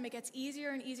 each time it gets easier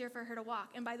and easier for her to walk.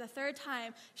 And by the 3rd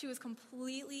time, she was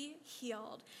completely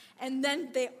healed. And then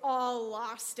they all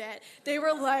lost it. They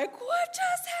were like, what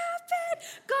just happened?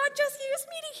 God just used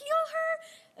me to heal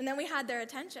her. And then we had their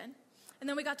attention. And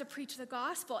then we got to preach the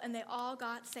gospel, and they all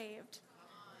got saved.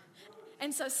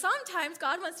 And so sometimes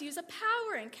God wants to use a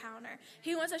power encounter.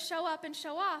 He wants to show up and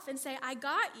show off and say, I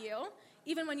got you,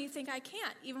 even when you think I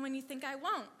can't, even when you think I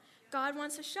won't. God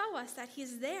wants to show us that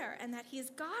he's there and that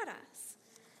he's got us.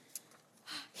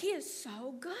 He is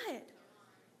so good.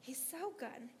 He's so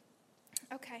good.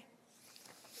 Okay.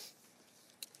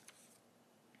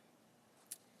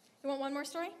 You want one more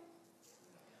story?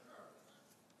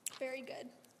 Very good.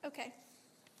 Okay.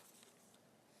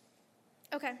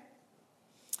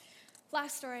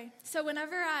 Last story. So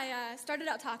whenever I started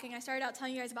out talking, I started out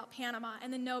telling you guys about Panama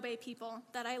and the Nobe people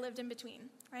that I lived in between,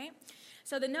 right?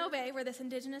 So the Nobe were this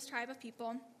indigenous tribe of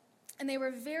people, and they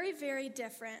were very, very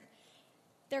different.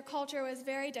 Their culture was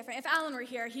very different. If Alan were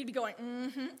here, he'd be going,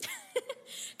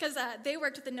 because they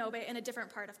worked with the Nobe in a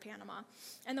different part of Panama.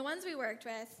 And the ones we worked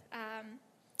with,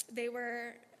 they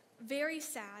were very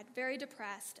sad, very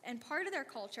depressed, and part of their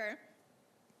culture,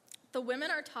 the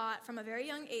women are taught from a very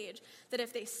young age that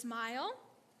if they smile,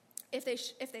 if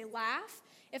they laugh,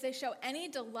 if they show any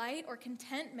delight or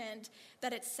contentment,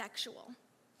 that it's sexual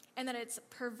and that it's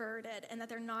perverted and that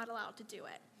they're not allowed to do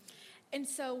it. And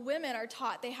so women are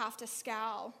taught they have to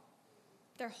scowl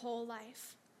their whole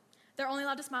life. They're only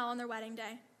allowed to smile on their wedding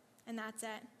day, and that's it.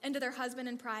 And to their husband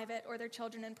in private or their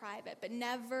children in private, but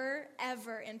never,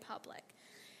 ever in public.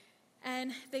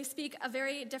 And they speak a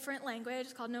very different language.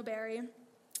 It's called Noberi.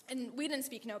 And we didn't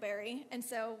speak Noberi, and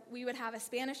so we would have a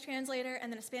Spanish translator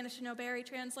and then a Spanish to Noberi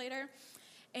translator.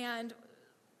 And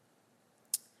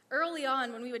early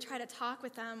on, when we would try to talk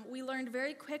with them, we learned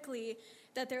very quickly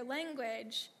that their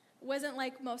language wasn't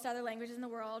like most other languages in the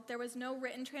world. There was no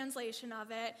written translation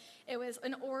of it. It was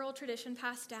an oral tradition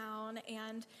passed down,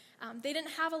 and they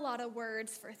didn't have a lot of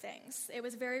words for things. It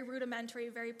was very rudimentary,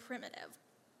 very primitive.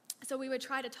 So we would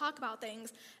try to talk about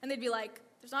things, and they'd be like,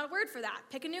 there's not a word for that.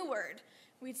 Pick a new word.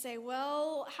 We'd say,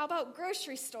 well, how about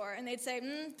grocery store? And they'd say,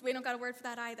 we don't got a word for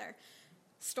that either.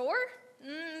 Store?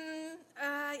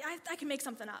 I can make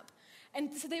something up.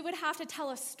 And so they would have to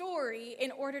tell a story in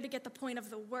order to get the point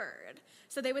of the word.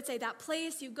 So they would say, that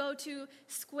place you go to,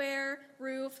 square,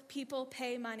 roof, people,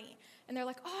 pay, money. And they're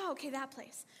like, oh, okay, that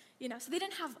place. So they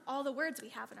didn't have all the words we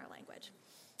have in our language.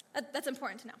 That's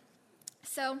important to know.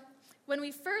 So when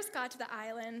we first got to the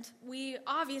island, we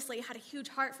obviously had a huge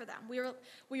heart for them.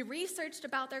 We researched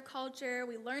about their culture.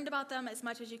 We learned about them as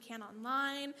much as you can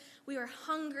online. We were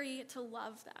hungry to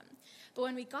love them. But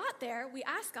when we got there, we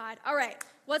asked God, all right,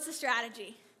 what's the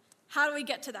strategy? How do we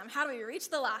get to them? How do we reach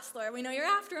the lost, Lord? We know you're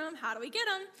after them. How do we get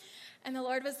them? And the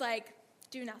Lord was like,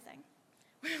 do nothing.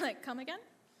 We're like, come again?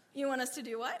 You want us to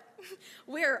do what?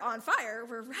 We're on fire.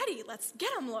 We're ready. Let's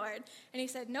get them, Lord. And he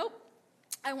said, nope.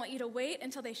 I want you to wait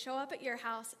until they show up at your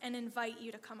house and invite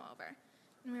you to come over.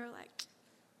 And we were like,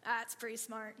 that's pretty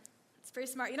smart. It's pretty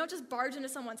smart. You don't just barge into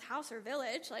someone's house or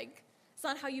village. Like, it's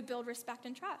not how you build respect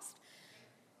and trust.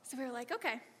 So we were like,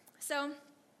 okay. So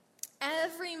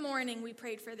every morning we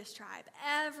prayed for this tribe.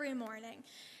 Every morning.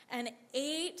 And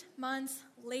 8 months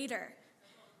later,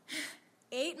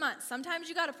 8 months. Sometimes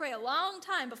you got to pray a long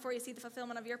time before you see the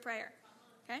fulfillment of your prayer.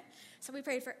 Okay? So we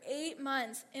prayed for 8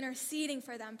 months, interceding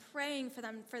for them, praying for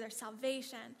them, for their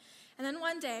salvation. And then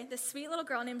one day, this sweet little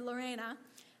girl named Lorena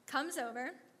comes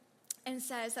over, and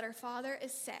says that her father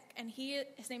is sick, and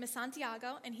his name is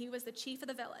Santiago, and he was the chief of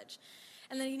the village.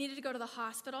 And then he needed to go to the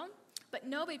hospital, but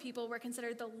Nobe people were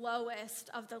considered the lowest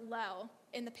of the low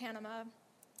in the Panama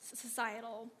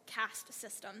societal caste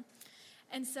system.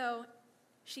 And so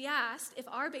she asked if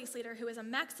our base leader, who is a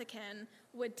Mexican,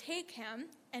 would take him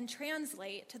and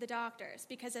translate to the doctors,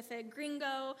 because if a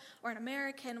gringo or an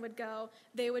American would go,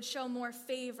 they would show more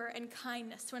favor and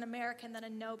kindness to an American than a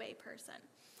Nobe person.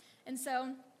 And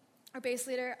so our base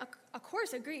leader, of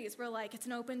course, agrees. We're like, it's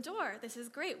an open door. This is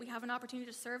great. We have an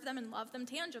opportunity to serve them and love them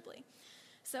tangibly.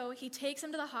 So he takes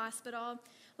him to the hospital.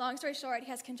 Long story short, he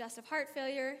has congestive heart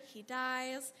failure. He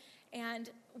dies. And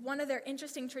one of their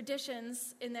interesting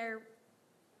traditions in their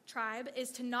tribe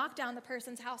is to knock down the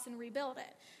person's house and rebuild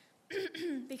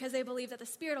it because they believe that the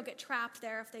spirit will get trapped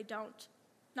there if they don't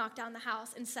knock down the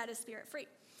house and set his spirit free.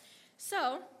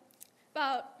 So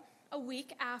about a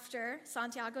week after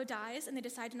Santiago dies and they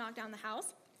decide to knock down the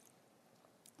house,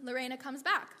 Lorena comes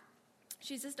back.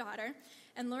 She's his daughter.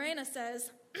 And Lorena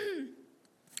says,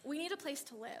 we need a place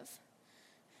to live.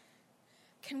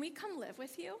 Can we come live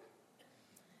with you?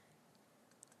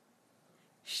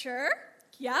 Sure.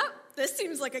 Yep. This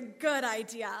seems like a good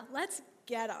idea. Let's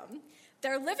get them.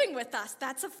 They're living with us.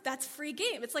 That's free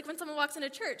game. It's like when someone walks into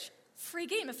church. Free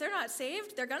game. If they're not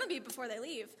saved, they're going to be before they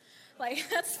leave. Like,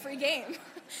 that's free game.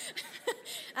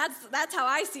 That's how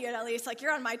I see it, at least. Like,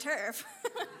 you're on my turf.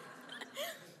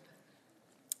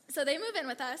 So they move in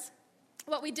with us.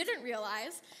 What we didn't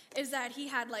realize is that he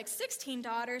had like 16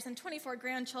 daughters and 24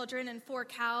 grandchildren and 4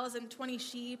 cows and 20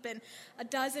 sheep and a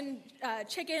dozen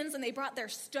chickens, and they brought their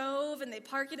stove and they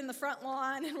parked it in the front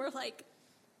lawn, and we're like,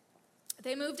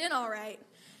 they moved in all right.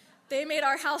 They made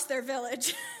our house their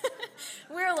village.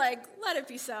 We're like, let it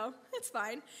be so. It's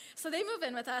fine. So they move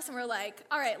in with us, and we're like,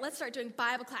 all right, let's start doing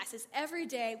Bible classes every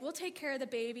day. We'll take care of the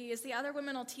babies. The other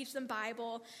women will teach them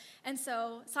Bible. And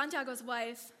so Santiago's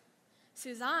wife,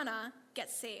 Susana,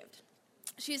 gets saved.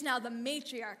 She's now the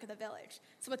matriarch of the village.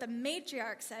 So what the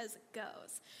matriarch says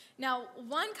goes. Now,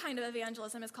 one kind of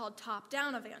evangelism is called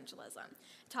top-down evangelism.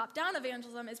 Top-down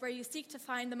evangelism is where you seek to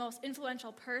find the most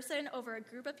influential person over a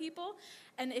group of people,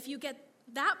 and if you get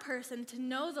that person to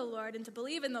know the Lord and to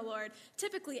believe in the Lord,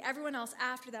 typically everyone else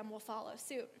after them will follow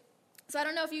suit. So I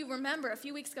don't know if you remember, a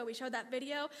few weeks ago we showed that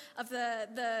video of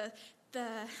the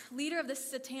leader of the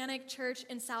Satanic church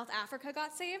in South Africa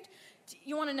got saved.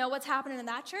 You want to know what's happening in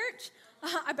that church?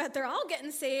 I bet they're all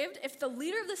getting saved. If the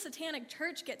leader of the Satanic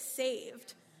church gets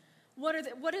saved, what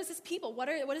is his people? What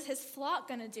is his flock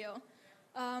going to do?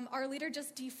 Our leader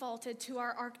just defaulted to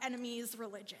our arch enemy's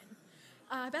religion.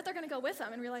 I bet they're going to go with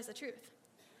them and realize the truth.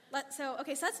 So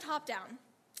that's top down.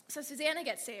 So Susanna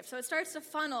gets saved. So it starts to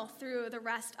funnel through the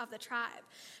rest of the tribe.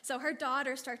 So her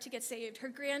daughters start to get saved. Her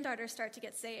granddaughters start to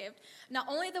get saved. Not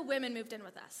only the women moved in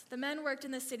with us. The men worked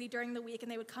in the city during the week,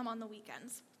 and they would come on the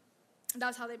weekends. That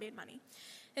was how they made money.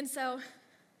 And so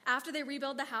after they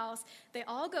rebuild the house, they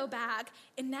all go back.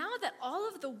 And now that all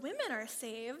of the women are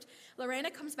saved, Lorena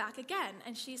comes back again.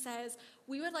 And she says,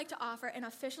 we would like to offer an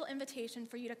official invitation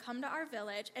for you to come to our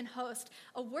village and host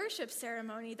a worship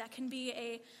ceremony that can be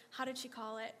a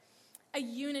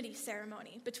unity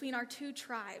ceremony between our two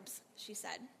tribes, she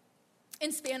said.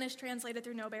 In Spanish, translated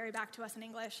through Noberry back to us in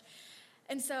English.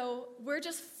 And so we're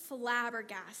just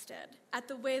flabbergasted at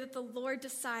the way that the Lord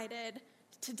decided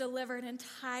to deliver an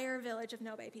entire village of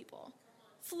Nobe people.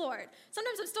 Floored.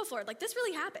 Sometimes I'm still floored. Like, this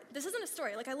really happened. This isn't a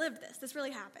story. Like, I lived this. This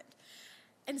really happened.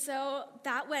 And so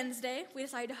that Wednesday, we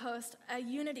decided to host a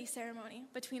unity ceremony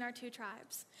between our two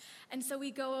tribes. And so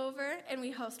we go over and we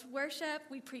host worship.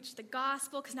 We preach the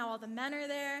gospel because now all the men are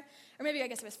there. Or maybe I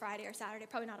guess it was Friday or Saturday,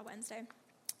 probably not a Wednesday.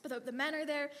 But the men are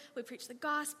there, we preach the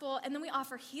gospel, and then we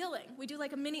offer healing. We do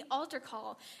like a mini altar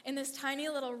call in this tiny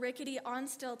little rickety on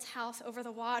stilts house over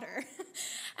the water.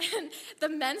 And the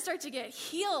men start to get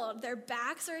healed. Their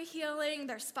backs are healing,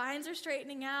 their spines are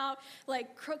straightening out,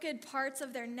 like crooked parts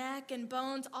of their neck and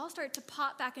bones all start to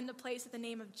pop back into place at the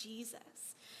name of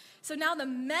Jesus. So now the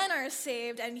men are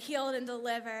saved and healed and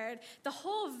delivered. The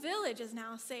whole village is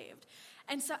now saved.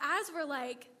 And so as we're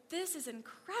like, this is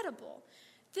incredible.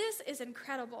 This is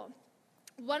incredible.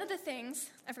 One of the things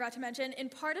I forgot to mention in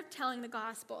part of telling the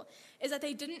gospel is that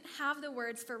they didn't have the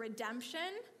words for redemption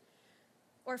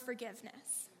or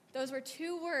forgiveness. Those were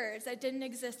two words that didn't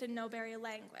exist in Noberry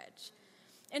language.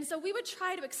 And so we would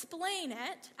try to explain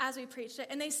it as we preached it,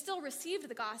 and they still received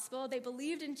the gospel. They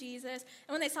believed in Jesus,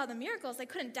 and when they saw the miracles, they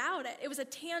couldn't doubt it. It was a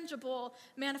tangible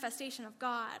manifestation of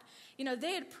God. You know,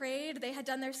 they had prayed, they had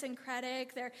done their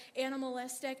syncretic, their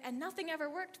animalistic, and nothing ever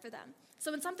worked for them. So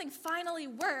when something finally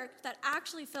worked that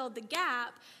actually filled the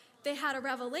gap, They had a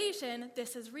revelation,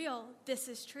 this is real, this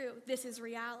is true, this is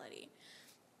reality.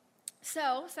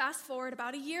 So fast forward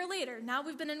about a year later, now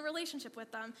we've been in a relationship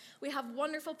with them. We have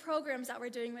wonderful programs that we're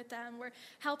doing with them. We're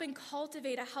helping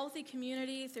cultivate a healthy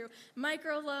community through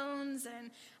microloans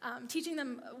and teaching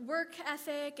them work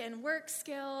ethic and work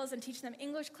skills and teaching them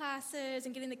English classes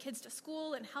and getting the kids to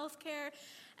school and healthcare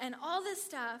and all this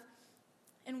stuff.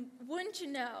 And wouldn't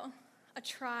you know, a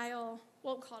trial,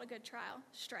 we'll call it a good trial,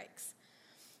 strikes.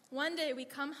 One day we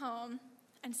come home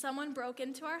and someone broke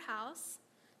into our house,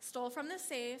 stole from the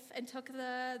safe, and took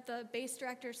the base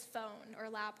director's phone or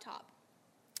laptop.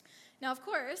 Now, of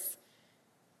course,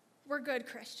 we're good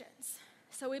Christians.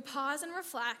 So we pause and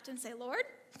reflect and say, Lord,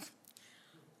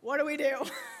 what do we do?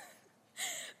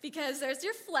 Because there's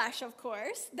your flesh, of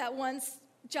course, that wants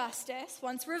justice,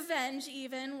 wants revenge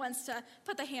even, wants to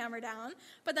put the hammer down.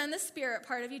 But then the spirit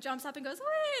part of you jumps up and goes,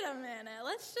 wait a minute,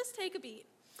 let's just take a beat.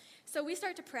 So we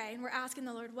start to pray, and we're asking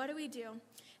the Lord, what do we do?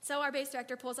 So our base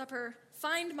director pulls up her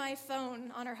Find My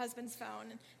phone on her husband's phone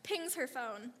and pings her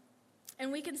phone,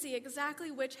 and we can see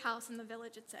exactly which house in the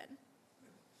village it's in.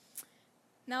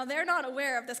 Now, they're not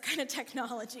aware of this kind of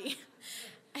technology.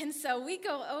 And so we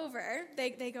go over,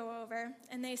 they go over,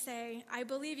 and they say, I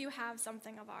believe you have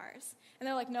something of ours. And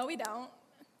they're like, no, we don't.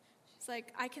 She's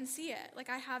like, I can see it. Like,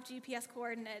 I have GPS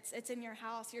coordinates. It's in your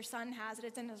house. Your son has it.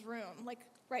 It's in his room, like,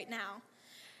 right now.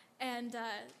 And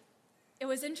it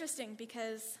was interesting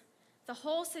because the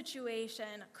whole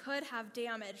situation could have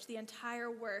damaged the entire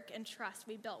work and trust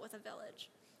we built with a village.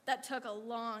 That took a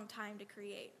long time to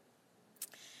create.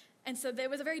 And so it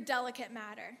was a very delicate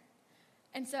matter.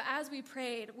 And so as we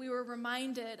prayed, we were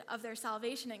reminded of their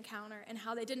salvation encounter and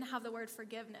how they didn't have the word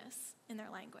forgiveness in their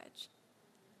language.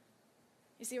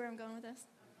 You see where I'm going with this?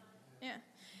 Yeah.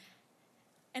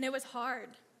 And it was hard,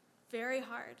 very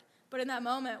hard. But in that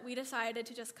moment, we decided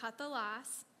to just cut the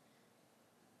loss.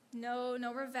 No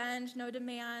revenge, no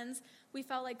demands. We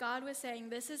felt like God was saying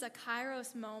this is a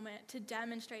kairos moment to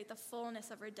demonstrate the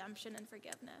fullness of redemption and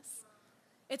forgiveness.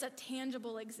 It's a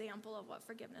tangible example of what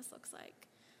forgiveness looks like.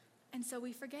 And so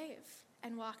we forgave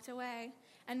and walked away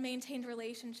and maintained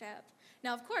relationship.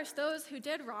 Now, of course, those who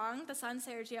did wrong, the son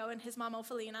Sergio and his mom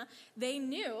Ophelina, they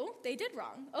knew they did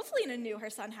wrong. Ophelina knew her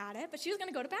son had it, but she was going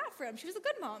to go to bat for him. She was a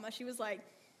good mama. She was like,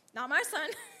 not my son.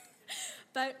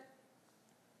 But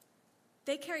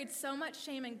they carried so much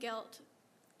shame and guilt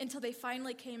until they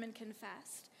finally came and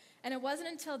confessed. And it wasn't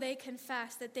until they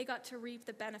confessed that they got to reap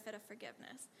the benefit of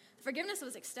forgiveness. Forgiveness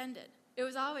was extended. It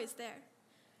was always there.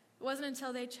 It wasn't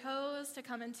until they chose to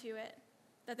come into it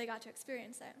that they got to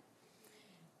experience it.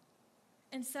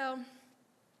 And so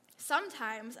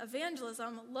sometimes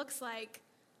evangelism looks like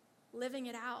living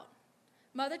it out.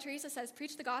 Mother Teresa says,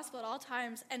 preach the gospel at all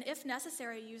times, and if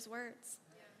necessary, use words.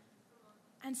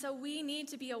 And so we need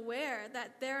to be aware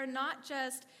that there are not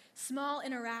just small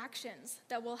interactions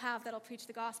that we'll have that'll preach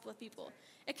the gospel with people.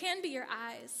 It can be your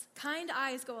eyes. Kind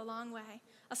eyes go a long way.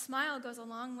 A smile goes a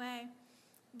long way.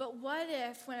 But what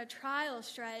if, when a trial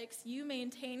strikes, you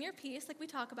maintain your peace, like we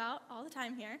talk about all the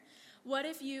time here? What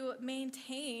if you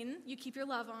keep your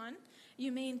love on,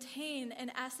 you maintain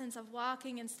an essence of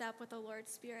walking in step with the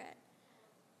Lord's Spirit?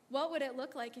 What would it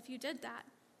look like if you did that?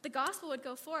 The gospel would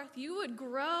go forth. You would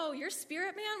grow. Your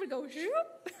spirit man would go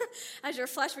zoop, as your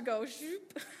flesh would go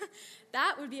zoop.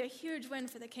 That would be a huge win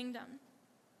for the kingdom.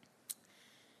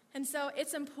 And so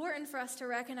it's important for us to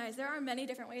recognize there are many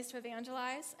different ways to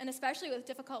evangelize, and especially with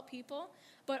difficult people,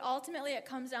 but ultimately it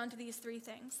comes down to these three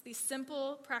things, these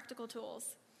simple, practical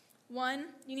tools. One,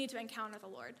 you need to encounter the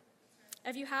Lord.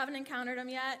 If you haven't encountered him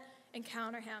yet,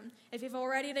 encounter him. If you've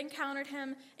already encountered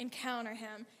him, encounter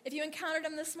him. If you encountered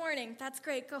him this morning, that's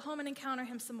great. Go home and encounter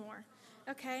him some more.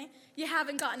 Okay? You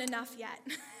haven't gotten enough yet.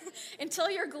 Until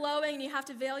you're glowing and you have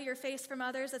to veil your face from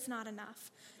others, it's not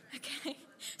enough. Okay?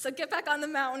 So get back on the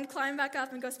mountain, climb back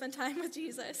up, and go spend time with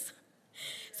Jesus.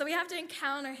 So we have to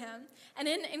encounter him. And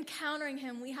in encountering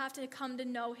him, we have to come to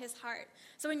know his heart.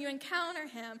 So when you encounter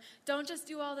him, don't just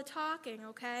do all the talking,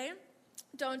 okay?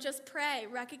 Don't just pray.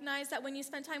 Recognize that when you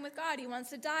spend time with God, he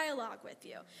wants to dialogue with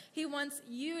you. He wants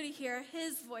you to hear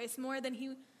his voice more than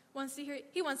he wants to hear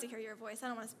your voice. I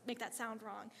don't want to make that sound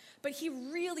wrong. But he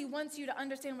really wants you to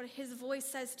understand what his voice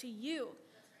says to you.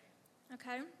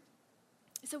 Okay?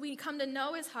 So we come to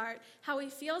know his heart, how he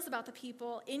feels about the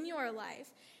people in your life.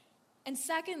 And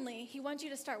secondly, he wants you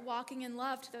to start walking in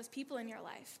love to those people in your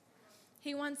life.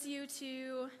 He wants you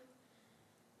to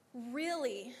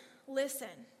really listen,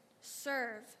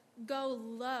 serve, go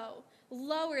low,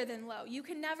 lower than low. You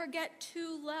can never get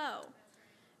too low.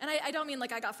 And I don't mean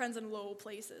like I got friends in low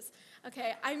places,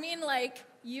 okay? I mean like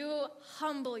you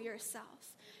humble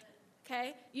yourself.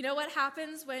 Okay? You know what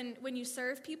happens when you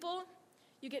serve people?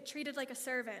 You get treated like a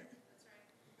servant.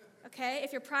 Okay?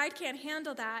 If your pride can't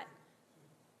handle that,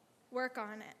 work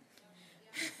on it.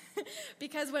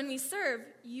 Because when we serve,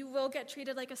 you will get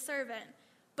treated like a servant.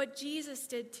 But Jesus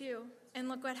did too. And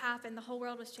look what happened. The whole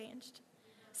world was changed.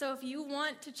 So if you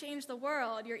want to change the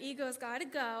world, your ego's got to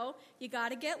go, you got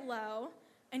to get low,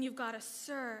 and you've got to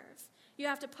serve. You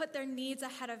have to put their needs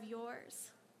ahead of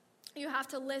yours. You have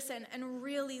to listen and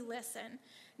really listen,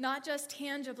 not just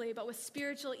tangibly, but with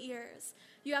spiritual ears.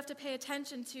 You have to pay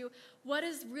attention to what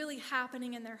is really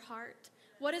happening in their heart.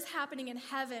 What is happening in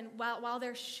heaven while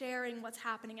they're sharing what's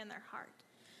happening in their heart.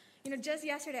 You know, just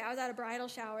yesterday I was at a bridal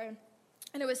shower,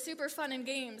 and it was super fun and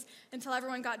games until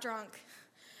everyone got drunk.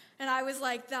 And I was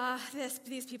like,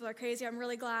 these people are crazy. I'm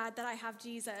really glad that I have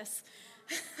Jesus.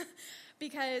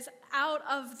 Because out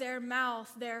of their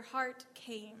mouth, their heart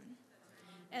came.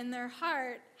 And their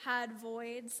heart had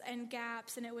voids and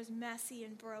gaps, and it was messy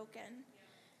and broken.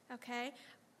 Okay?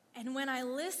 And when I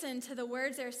listened to the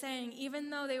words they were saying, even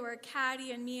though they were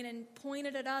catty and mean and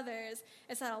pointed at others,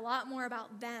 it said a lot more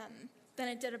about them than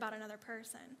it did about another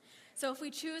person. So if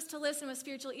we choose to listen with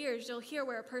spiritual ears, you'll hear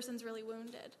where a person's really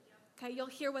wounded. Okay, you'll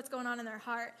hear what's going on in their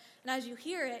heart. And as you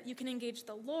hear it, you can engage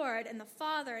the Lord and the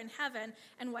Father in heaven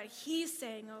and what he's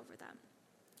saying over them.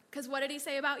 Because what did he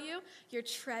say about you? You're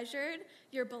treasured,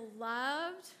 you're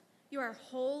beloved, you are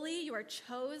holy, you are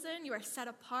chosen, you are set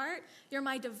apart, you're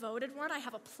my devoted one, I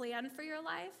have a plan for your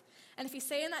life. And if he's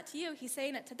saying that to you, he's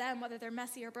saying it to them, whether they're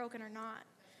messy or broken or not.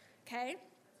 Okay?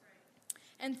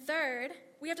 And third,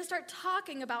 we have to start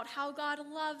talking about how God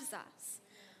loves us.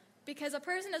 Because a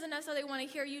person doesn't necessarily want to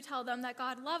hear you tell them that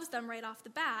God loves them right off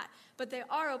the bat, but they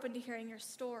are open to hearing your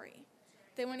story.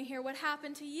 They want to hear what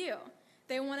happened to you.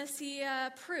 They want to see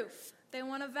proof. They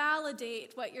want to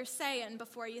validate what you're saying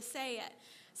before you say it.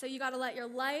 So you got to let your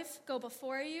life go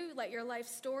before you, let your life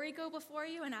story go before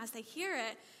you, and as they hear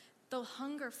it, they'll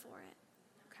hunger for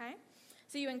it, okay?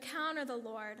 So you encounter the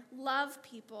Lord, love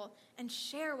people, and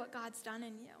share what God's done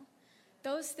in you.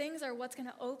 Those things are what's going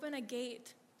to open a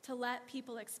gate to let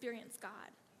people experience God.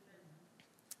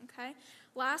 Okay?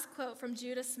 Last quote from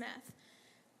Judah Smith.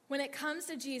 When it comes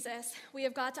to Jesus, we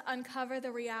have got to uncover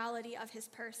the reality of his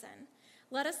person.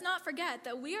 Let us not forget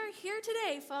that we are here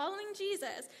today following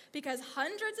Jesus because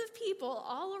hundreds of people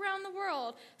all around the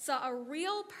world saw a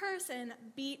real person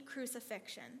beat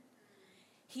crucifixion.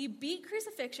 He beat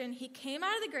crucifixion, he came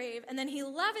out of the grave, and then he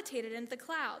levitated into the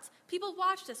clouds. People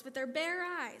watched us with their bare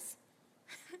eyes.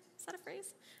 Is that a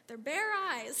phrase? Their bare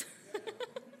eyes.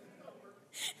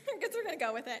 I guess we're going to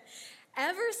go with it.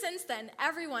 Ever since then,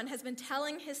 everyone has been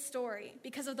telling his story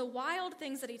because of the wild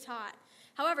things that he taught.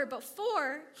 However,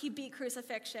 before he beat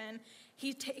crucifixion,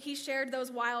 he shared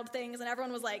those wild things, and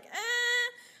everyone was like,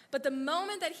 eh. But the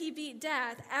moment that he beat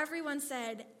death, everyone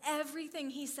said everything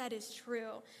he said is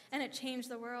true, and it changed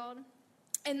the world.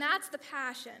 And that's the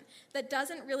passion that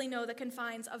doesn't really know the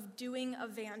confines of doing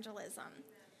evangelism,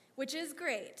 which is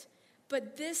great.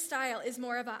 But this style is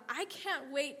more of I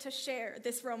can't wait to share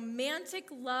this romantic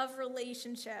love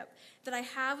relationship that I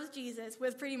have with Jesus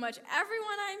with pretty much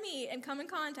everyone I meet and come in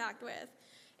contact with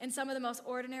in some of the most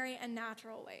ordinary and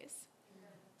natural ways.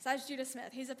 So that's Judah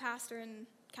Smith. He's a pastor in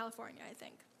California, I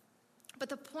think. But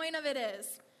the point of it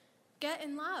is, get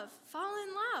in love, fall in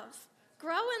love,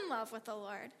 grow in love with the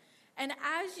Lord. And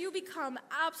as you become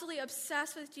absolutely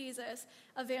obsessed with Jesus,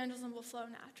 evangelism will flow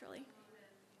naturally.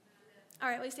 All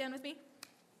right, will you stand with me?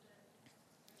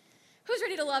 Who's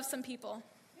ready to love some people?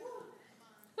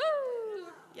 Woo!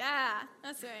 Yeah,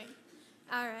 that's right.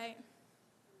 All right.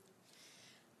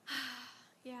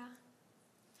 Yeah.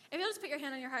 If you'll just put your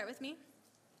hand on your heart with me.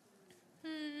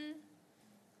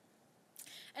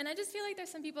 And I just feel like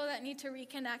there's some people that need to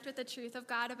reconnect with the truth of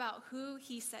God about who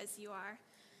he says you are.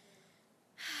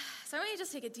 So I want you to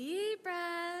just take a deep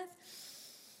breath.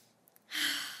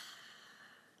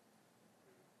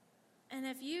 And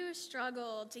if you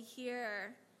struggle to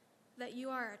hear that you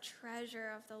are a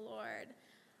treasure of the Lord,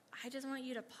 I just want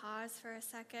you to pause for a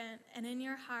second and in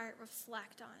your heart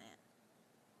reflect on it.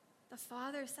 The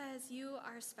Father says you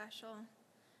are special.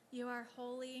 You are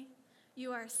holy.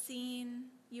 You are seen.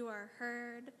 You are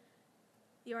heard.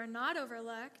 You are not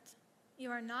overlooked.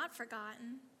 You are not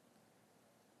forgotten.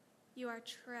 You are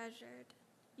treasured.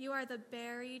 You are the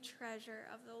buried treasure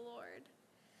of the Lord.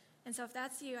 And so if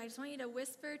that's you, I just want you to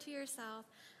whisper to yourself,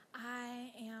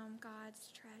 I am God's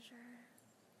treasure.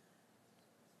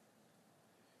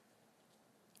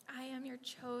 I am your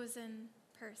chosen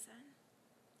person.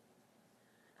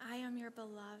 I am your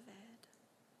beloved.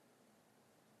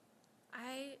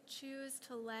 I choose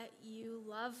to let you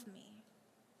love me.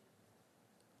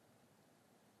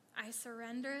 I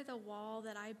surrender the wall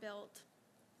that I built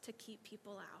to keep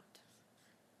people out.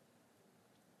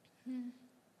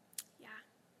 Yeah.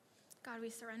 God, we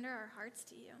surrender our hearts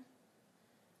to you.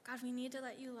 God, we need to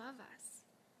let you love us.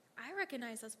 I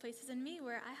recognize those places in me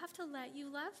where I have to let you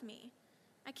love me.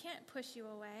 I can't push you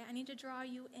away. I need to draw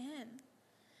you in.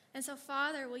 And so,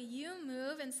 Father, will you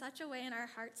move in such a way in our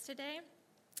hearts today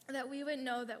that we would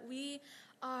know that we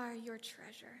are your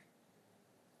treasure?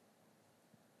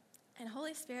 And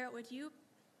Holy Spirit, would you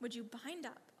bind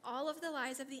up all of the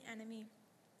lies of the enemy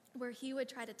where he would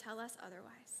try to tell us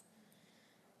otherwise?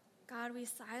 God, we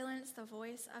silence the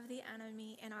voice of the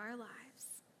enemy in our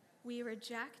lives. We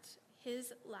reject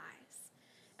his lies,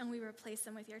 and we replace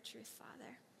them with your truth,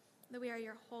 Father, that we are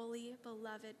your holy,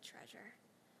 beloved treasure.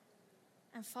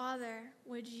 And Father,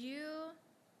 would you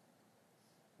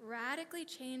radically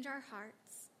change our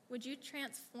hearts? Would you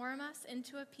transform us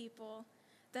into a people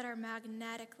that are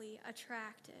magnetically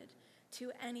attracted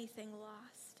to anything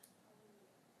lost?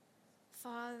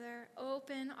 Father,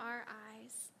 open our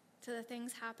eyes to the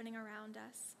things happening around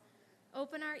us.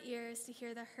 Open our ears to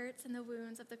hear the hurts and the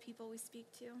wounds of the people we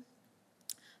speak to.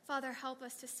 Father, help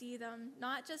us to see them,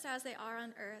 not just as they are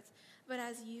on earth, but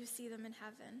as you see them in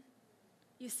heaven.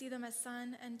 You see them as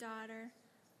son and daughter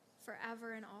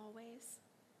forever and always.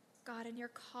 God, and you're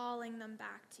calling them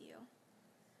back to you.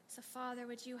 So, Father,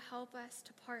 would you help us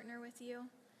to partner with you?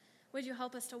 Would you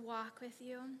help us to walk with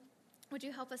you? Would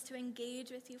you help us to engage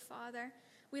with you, Father?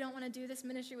 We don't want to do this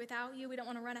ministry without you. We don't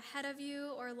want to run ahead of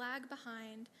you or lag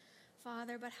behind,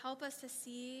 Father, but help us to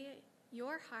see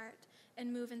your heart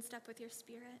and move in step with your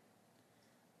Spirit.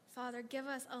 Father, give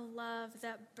us a love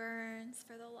that burns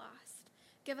for the lost.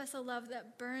 Give us a love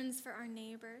that burns for our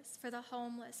neighbors, for the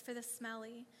homeless, for the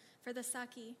smelly, for the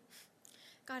sucky.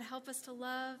 God, help us to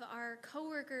love our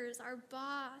coworkers, our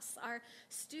boss, our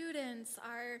students,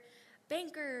 our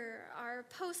banker, our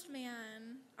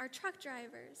postman, our truck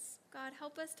drivers. God,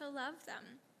 help us to love them.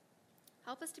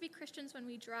 Help us to be Christians when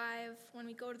we drive, when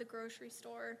we go to the grocery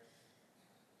store,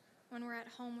 when we're at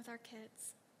home with our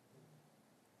kids.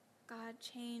 God,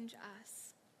 change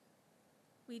us.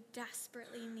 We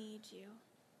desperately need you.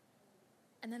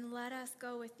 And then let us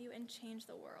go with you and change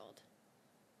the world.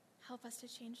 Help us to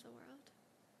change the world.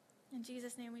 In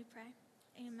Jesus' name we pray.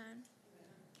 Amen.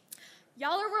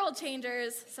 Y'all are world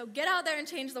changers, so get out there and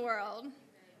change the world.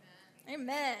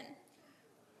 Amen.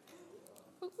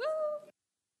 Woo-hoo.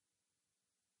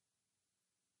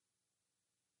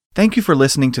 Thank you for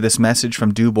listening to this message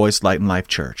from Du Bois Light and Life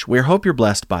Church. We hope you're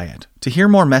blessed by it. To hear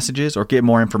more messages or get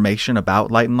more information about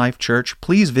Light and Life Church,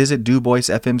 please visit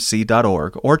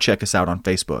DuBoisFMC.org or check us out on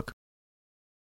Facebook.